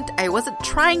accident. I wasn't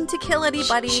trying to kill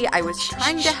anybody. I was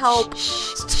trying to help.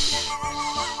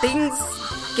 Things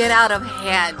get out of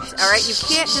hand. All right, you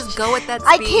can't just go at that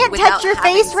speed. I can't without touch your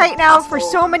having face right some now for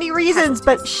possible- so many reasons,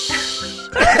 but shh.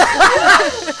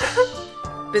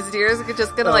 Bizdir is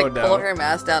just gonna Oh, no. pull her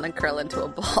mask down and curl into a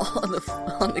ball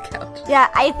on the couch. Yeah,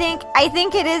 I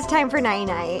think it is time for night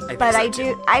night. But so, I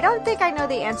too. I don't think I know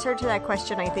the answer to that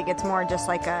question. I think it's more just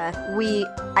like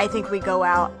I think we go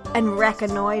out and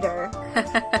reconnoiter.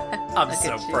 I'm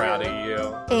so at you. proud of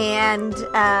you. And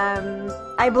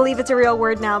I believe it's a real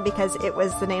word now because it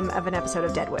was the name of an episode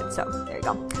of Deadwood. So there you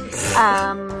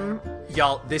go.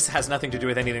 Y'all, this has nothing to do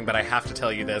with anything, but I have to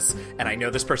tell you this, and I know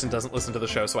this person doesn't listen to the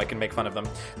show, so I can make fun of them.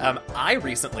 I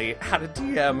recently had a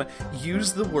DM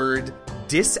use the word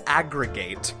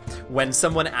disaggregate when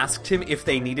someone asked him if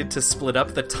they needed to split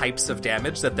up the types of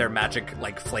damage that their magic,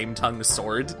 flame tongue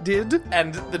sword did.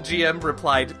 And the GM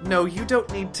replied, no, you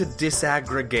don't need to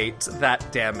disaggregate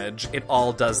that damage. It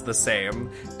all does the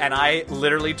same. And I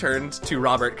literally turned to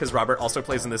Robert, because Robert also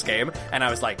plays in this game, and I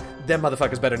was like, them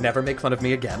motherfuckers better never make fun of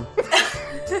me again.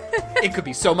 It could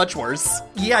be so much worse.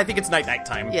 Yeah, I think it's night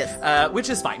time. Yes. Which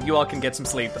is fine. You all can get some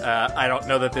sleep. I don't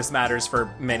know that this matters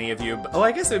for many of you.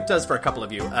 I guess it does for a couple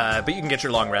of you. But you can get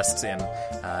your long rests in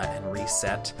and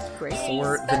reset Great.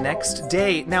 for the next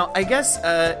day. Now, I guess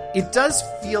it does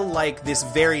feel like this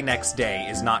very next day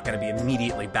is not going to be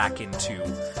immediately back into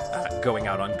going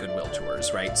out on Goodwill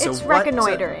tours, right? It's what,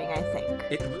 reconnoitering, I think.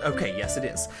 Okay, yes, it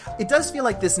is. It does feel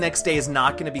like this next day is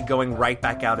not going to be going right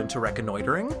back out into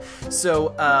reconnoitering. So,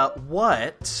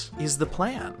 what is the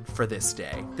plan for this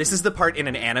day? This is the part in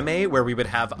an anime where we would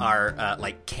have our,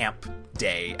 camp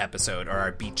day episode or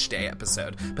our beach day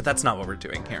episode. But that's not what we're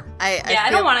doing here. I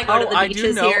don't want to go to the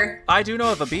beaches here. I do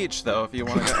know of a beach, though, if you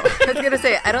want to go. I was gonna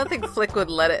say, I don't think Flick would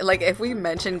let it. Like, if we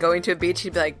mentioned going to a beach,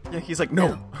 he'd be like, Yeah, he's like,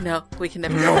 no. "No, we can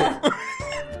never go."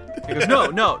 He goes,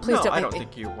 no, Please don't I make don't me.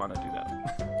 think you want to do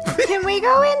that. Can we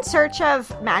go in search of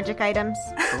magic items?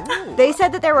 They said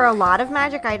that there were a lot of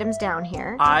magic items down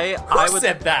here. I Who would.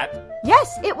 said that?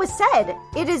 Yes, it was said.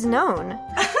 It is known.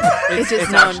 It's, is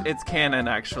it's, known. it's canon,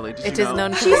 actually. Did It you is know?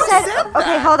 known. She said,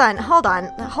 okay, hold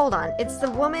on. It's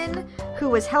the woman who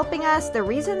was helping us. The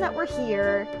reason that we're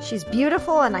here. She's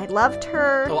beautiful and I loved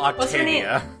her. Oh, What's her name?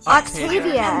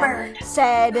 Octavia. Remembered.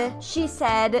 She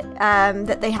said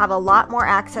that they have a lot more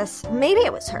access. Maybe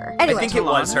it was her. Anyway, I think it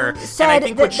was her. And I said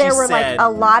think that what she there were said, a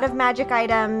lot of magic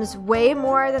items, way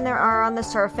more than there are on the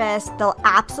surface. They'll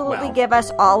absolutely Well. give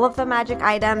us all of the magic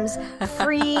items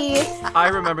free. I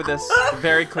remember this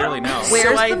very clearly now. Where's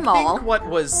so I the mall? think what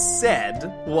was said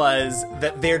was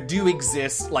that there do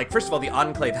exist, first of all, the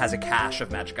Enclave has a cache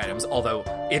of magic items, although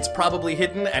it's probably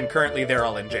hidden, and currently they're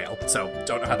all in jail, so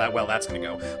don't know how that's going to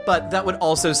go. But that would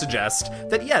also suggest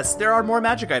that, yes, there are more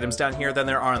magic items down here than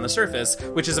there are on the surface,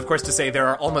 which is, of course, to say there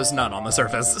are almost none on the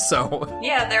surface, so...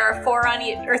 Yeah, there are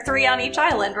 3 on each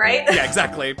island, right? Yeah,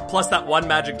 exactly. Plus that one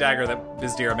magic dagger that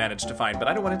Bizdira managed to find, but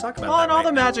I don't want to talk about Well, that and all right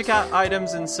the now. magic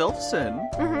items in Sylphson.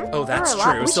 Oh, that's There were a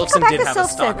lot. true. We should go Sylphson back did to have a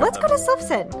stock Sylphson. Let's of go them. to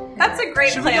Sylphson. That's a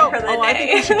great Should we plan go? for the I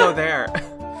think we day. should go there.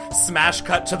 Smash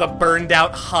cut to the burned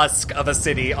out husk of a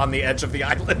city on the edge of the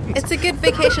island. It's a good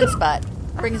vacation spot.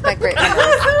 Brings back great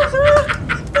memories.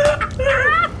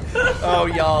 Oh,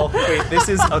 y'all. Wait, this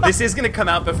is going to come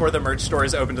out before the merch store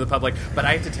is open to the public, but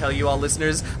I have to tell you all,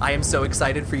 listeners, I am so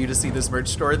excited for you to see this merch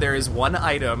store. There is one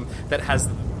item that has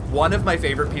one of my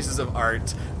favorite pieces of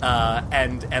art,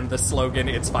 and the slogan,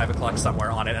 "It's 5 o'clock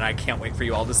somewhere" on it, and I can't wait for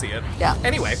you all to see it. Yeah.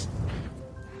 Anyway.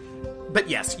 But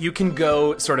yes, you can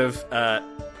go sort of,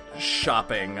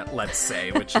 shopping, let's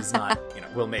say, which is not,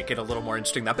 will make it a little more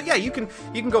interesting than that. But yeah, you can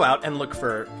go out and look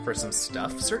for some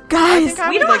stuff. Guys,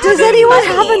 We don't does have anyone any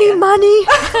have money. any money?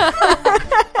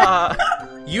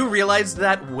 You realized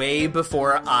that way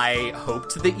before I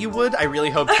hoped that you would. I really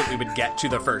hoped that we would get to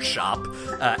the first shop,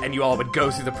 and you all would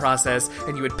go through the process,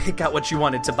 and you would pick out what you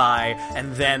wanted to buy,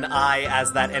 and then I,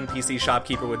 as that NPC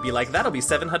shopkeeper, would be like, that'll be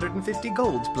 750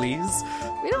 gold, please.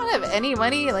 We don't have any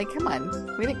money. Like, come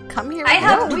on. We didn't come here. I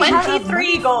have with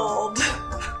 23 gold.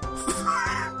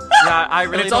 Yeah, I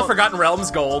really And it's all don't- Forgotten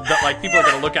Realms gold that, like, people are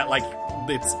gonna look at like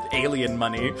it's alien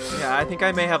money. Yeah, I think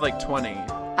I may have like 20.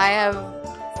 I have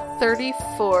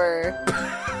 34.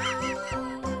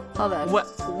 Hold on.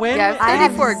 When Yeah, I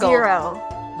have 34 gold.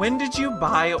 0. when did you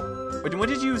buy? When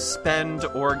did you spend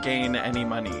or gain any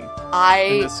money in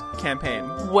I this campaign?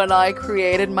 when I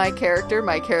created my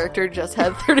character just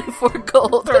had 34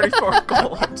 gold. 34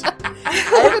 gold. I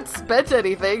haven't spent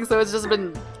anything, so it's just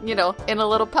been, in a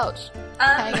little pouch.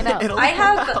 Hanging out. It'll I be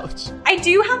have- out. I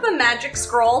do have a magic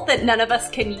scroll that none of us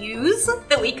can use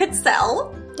that we could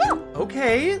sell.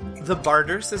 Okay, the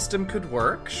barter system could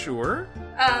work, sure.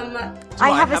 I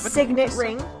have a have an signet increase?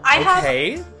 ring.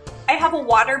 Okay. I have a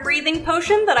water breathing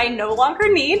potion that I no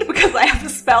longer need because I have a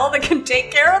spell that can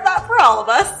take care of that for all of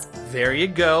us. There you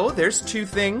go. There's 2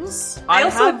 things. I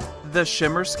also- have the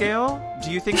shimmer scale.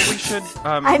 Do you think we should?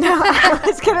 I know. I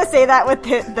was gonna say that with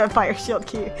the fire shield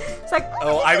key. It's like,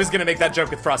 Oh, I was gonna make that joke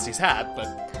with Frosty's hat, but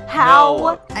how?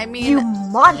 No. I mean, You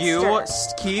monster! You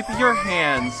keep your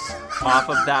hands off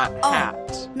of that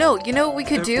hat. no, you know what we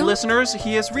could do? Listeners,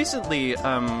 he has recently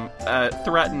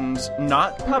threatened,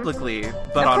 not publicly,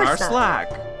 but Of on our course not.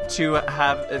 Slack, to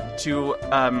have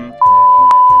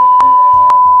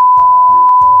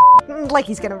Like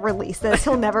he's gonna release this.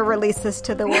 He'll never release this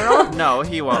to the world. No,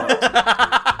 he won't.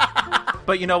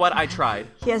 But you know what? I tried.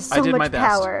 He has I so did my much best.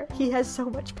 power. He has so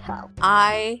much power.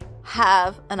 I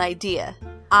have an idea.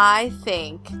 I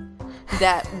think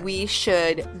that we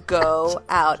should go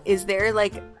out. Is there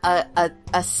like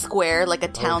a square, like a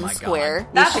town my God. square?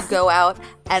 We That's- should go out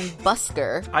and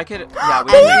busker. I could. Yeah,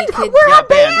 we And we could. could, Yeah,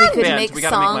 band. we could band. make We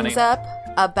gotta make money. songs up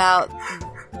about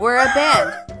we're a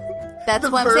band. That's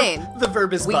what I'm saying. The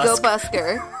verb is We busk. go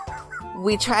busker.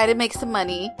 We try to make some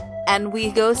money, and we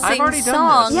go sing already done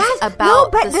songs this. Yes, about no,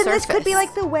 but the then surface. this could be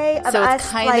like the way of So it's us,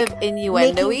 kind like, of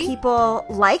innuendo-y. making people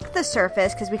like the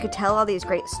surface, because we could tell all these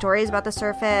great stories about the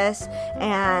surface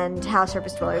and how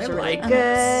surface dwellers I are really like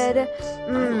good.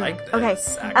 I like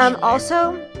this, Okay. actually.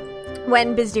 Also,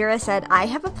 when Bizdira said, "I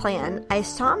have a plan," I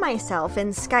saw myself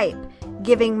in Skype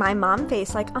giving my mom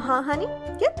face like, honey.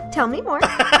 Yep. Tell me more.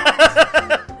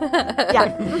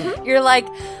 Yeah. You're like,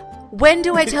 when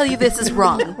do I tell you this is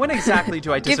wrong? When exactly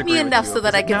do I Give disagree me with enough you? so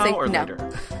that Is I it can now say or no. later?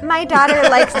 My daughter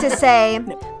likes to say,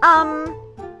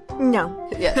 no.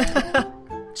 Yeah.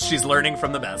 She's learning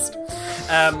from the best.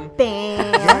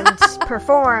 Band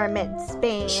performance.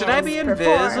 Band. Should I be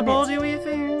invisible? Do we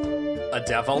think? A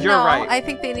devil. You're no, right. I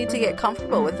think they need to get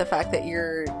comfortable with the fact that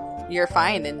you're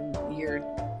fine and you're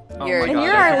Oh you're my And God,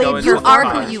 you're I our could go lead. into you a are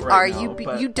montage who you right are. now, You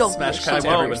but- you don't Smash be cut ashamed to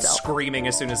of everyone yourself. screaming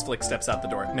as soon as Flick steps out the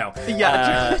door. No.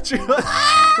 Yeah.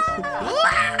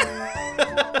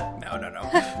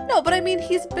 No. No, but I mean,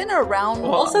 he's been around.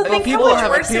 Also, think how people much have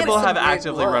worse it people is have some weird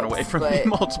actively run looks, away from but- me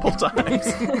multiple times.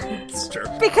 It's true.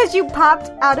 Because you popped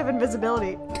out of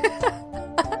invisibility.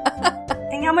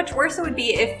 Think how much worse it would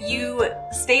be if you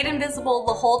stayed invisible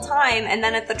the whole time, and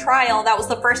then at the trial, that was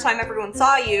the first time everyone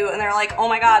saw you, and they're like, "Oh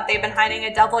my God, they've been hiding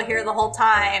a devil here the whole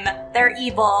time. They're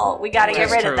evil. We got to get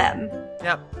That's rid true. of them."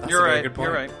 Yep, That's you're a very right. good point.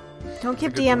 You're right. Don't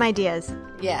give DM ideas.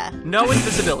 Yeah. No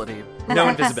invisibility. No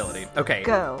invisibility. Okay.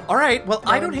 Go. All right. Well,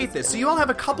 I don't hate this. So you all have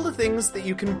a couple of things that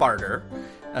you can barter,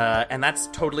 and that's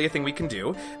totally a thing we can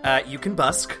do. You can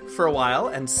busk for a while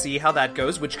and see how that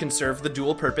goes, which can serve the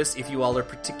dual purpose if you all are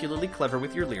particularly clever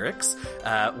with your lyrics,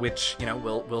 which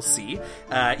we'll see.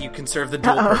 You can serve the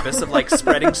dual purpose of like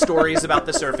spreading stories about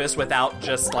the surface without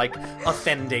just like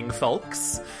offending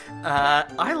folks.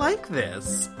 I like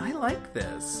this.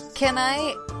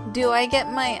 Do I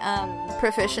get my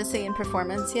proficiency in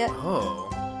performance yet? Oh,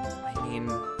 I mean,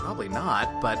 probably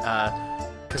not, but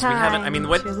because we haven't. I mean,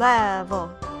 what? to level.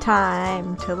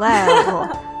 Time to level.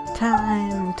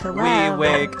 Time to We level.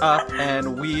 wake up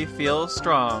and we feel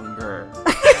stronger.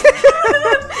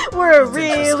 We're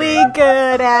really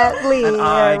good at And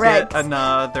I lyrics. get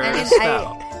another I mean,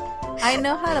 spell. I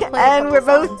know how to play. And a we're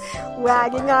couple both songs.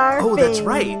 wagging our Oh, that's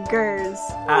right. fingers.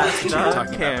 Ask What are you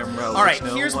talking the about? camera. All right,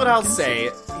 which no here's one what I'll can say.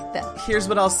 Here's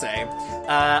what I'll say.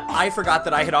 I forgot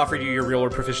that I had offered you your real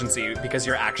world proficiency because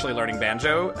you're actually learning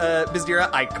banjo, Bizdira.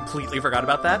 I completely forgot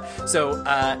about that. So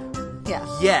Yeah.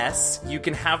 Yes, you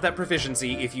can have that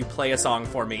proficiency if you play a song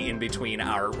for me in between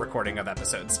our recording of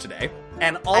episodes today.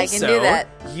 And also, I can do that.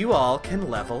 you all can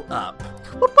level up.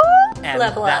 And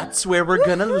Level up. that's where we're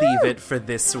gonna leave it for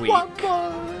this week.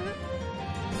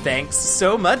 Thanks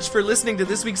so much for listening to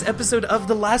this week's episode of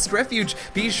The Last Refuge.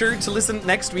 Be sure to listen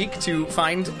next week to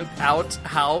find out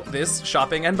how this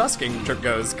shopping and busking trip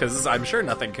goes, because I'm sure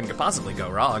nothing can possibly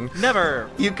go wrong. Never.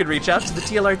 You could reach out to the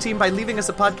TLR team by leaving us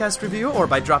a podcast review or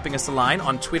by dropping us a line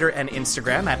on Twitter and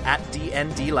Instagram at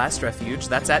DND Last Refuge.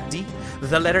 That's at D,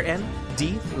 the letter N,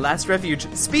 D, Last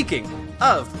Refuge. Speaking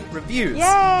of reviews, Yay!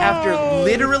 after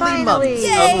literally Finally! months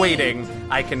Yay! of waiting,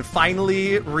 I can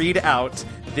finally read out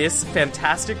this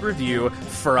fantastic review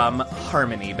from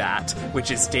Harmony Bat,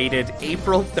 which is dated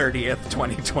April 30th,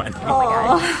 2020.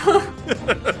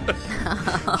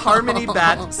 Harmony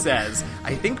Bat says,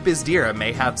 I think Bizdira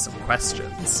may have some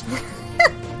questions.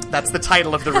 That's the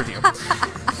title of the review.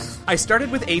 I started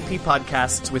with AP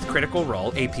podcasts with Critical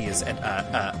Role. AP is an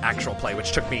actual play,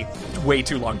 which took me way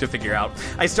too long to figure out.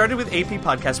 I started with AP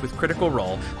podcasts with Critical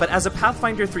Role, but as a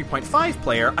Pathfinder 3.5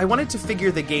 player, I wanted to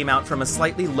figure the game out from a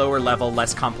slightly lower level,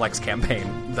 less complex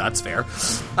campaign. That's fair.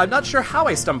 I'm not sure how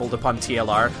I stumbled upon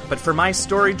TLR, but for my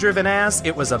story-driven ass,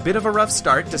 it was a bit of a rough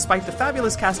start, despite the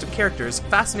fabulous cast of characters,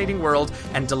 fascinating world,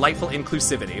 and delightful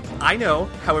inclusivity. I know,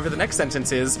 however the next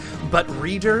sentence is, but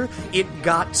reader, it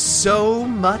got so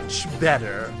much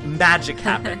better. Magic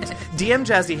happened. DM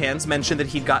Jazzy Hands mentioned that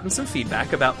he'd gotten some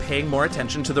feedback about paying more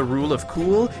attention to the rule of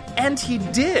cool, and he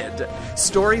did.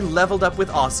 Story leveled up with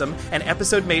awesome, an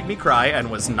episode made me cry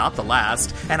and was not the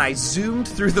last, and I zoomed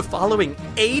through the following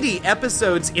 80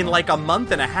 episodes in like a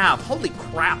month and a half. Holy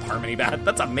crap, Harmony Bat,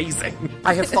 that's amazing.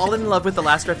 I have fallen in love with the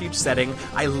Last Refuge setting.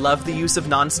 I love the use of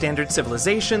non-standard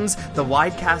civilizations, the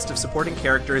wide cast of supporting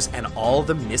characters, and all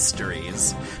the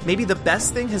mysteries. Maybe the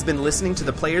best thing has been listening to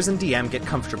the players and DM get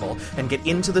comfortable and get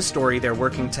into the story they're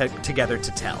working together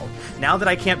to tell. Now that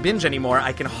I can't binge anymore,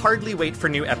 I can hardly wait for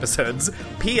new episodes.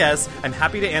 P.S. I'm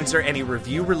happy to answer any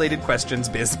review-related questions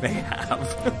Biz may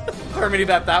have. Harmony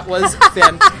Bat, that was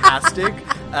fantastic.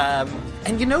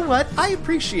 And you know what? I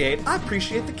appreciate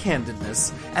the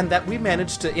candidness, and that we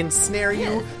managed to ensnare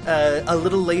you a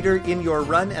little later in your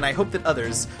run, and I hope that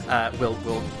others will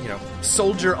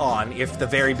soldier on if the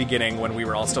very beginning, when we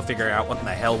were all still figuring out what in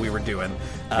the hell we were doing,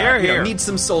 needs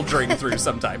some soldiering through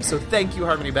sometimes. So thank you,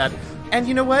 Harmony Bat. And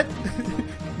you know what?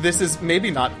 This is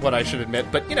maybe not what I should admit,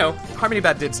 but, Harmony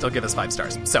Bat did still give us 5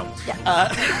 stars. So,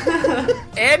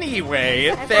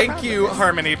 anyway, thank you,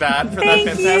 Harmony Bat, for that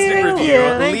fantastic review.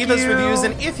 Leave us reviews,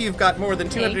 and if you've got more than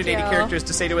 280 characters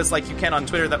to say to us like you can on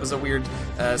Twitter, that was a weird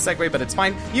segue, but it's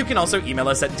fine. You can also email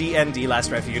us at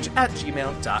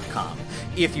dndlastrefuge@gmail.com.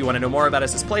 If you want to know more about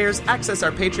us as players, access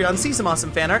our Patreon, see some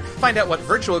awesome fan art, find out what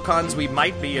virtual cons we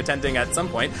might be attending at some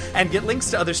point, and get links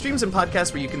to other streams and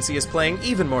podcasts where you can see us playing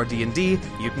even more D&D,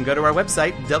 you can go to our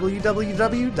website,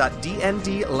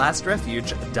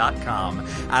 www.dndlastrefuge.com.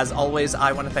 As always,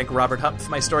 I want to thank Robert Hupf,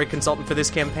 my story consultant for this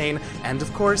campaign, and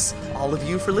of course, all of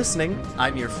you for listening.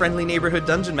 I'm your friendly neighborhood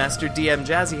dungeon master, DM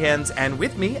Jazzy Hands, and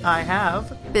with me, I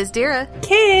have... Bizdira.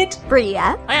 Kid.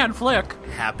 Bria. And Flick.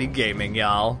 Happy gaming,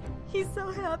 y'all. He's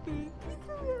so happy. He's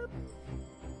so happy.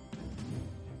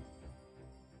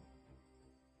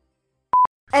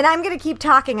 And I'm going to keep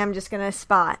talking. I'm just going to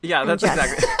spot. Yeah, that's and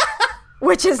exactly...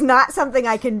 Which is not something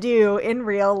I can do in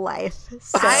real life.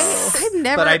 So. I've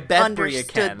never But I bet Bria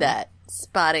can. understood that.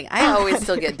 Spotting. I always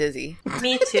still get dizzy.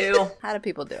 Me too. How do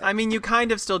people do it? I mean, you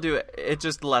kind of still do it. It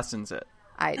just lessens it.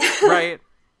 I Right?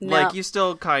 No. Like, you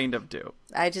still kind of do.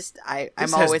 I'm This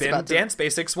always has been about to Dance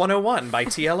Basics 101 by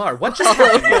TLR. What just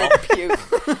happened, y'all?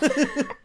 puke.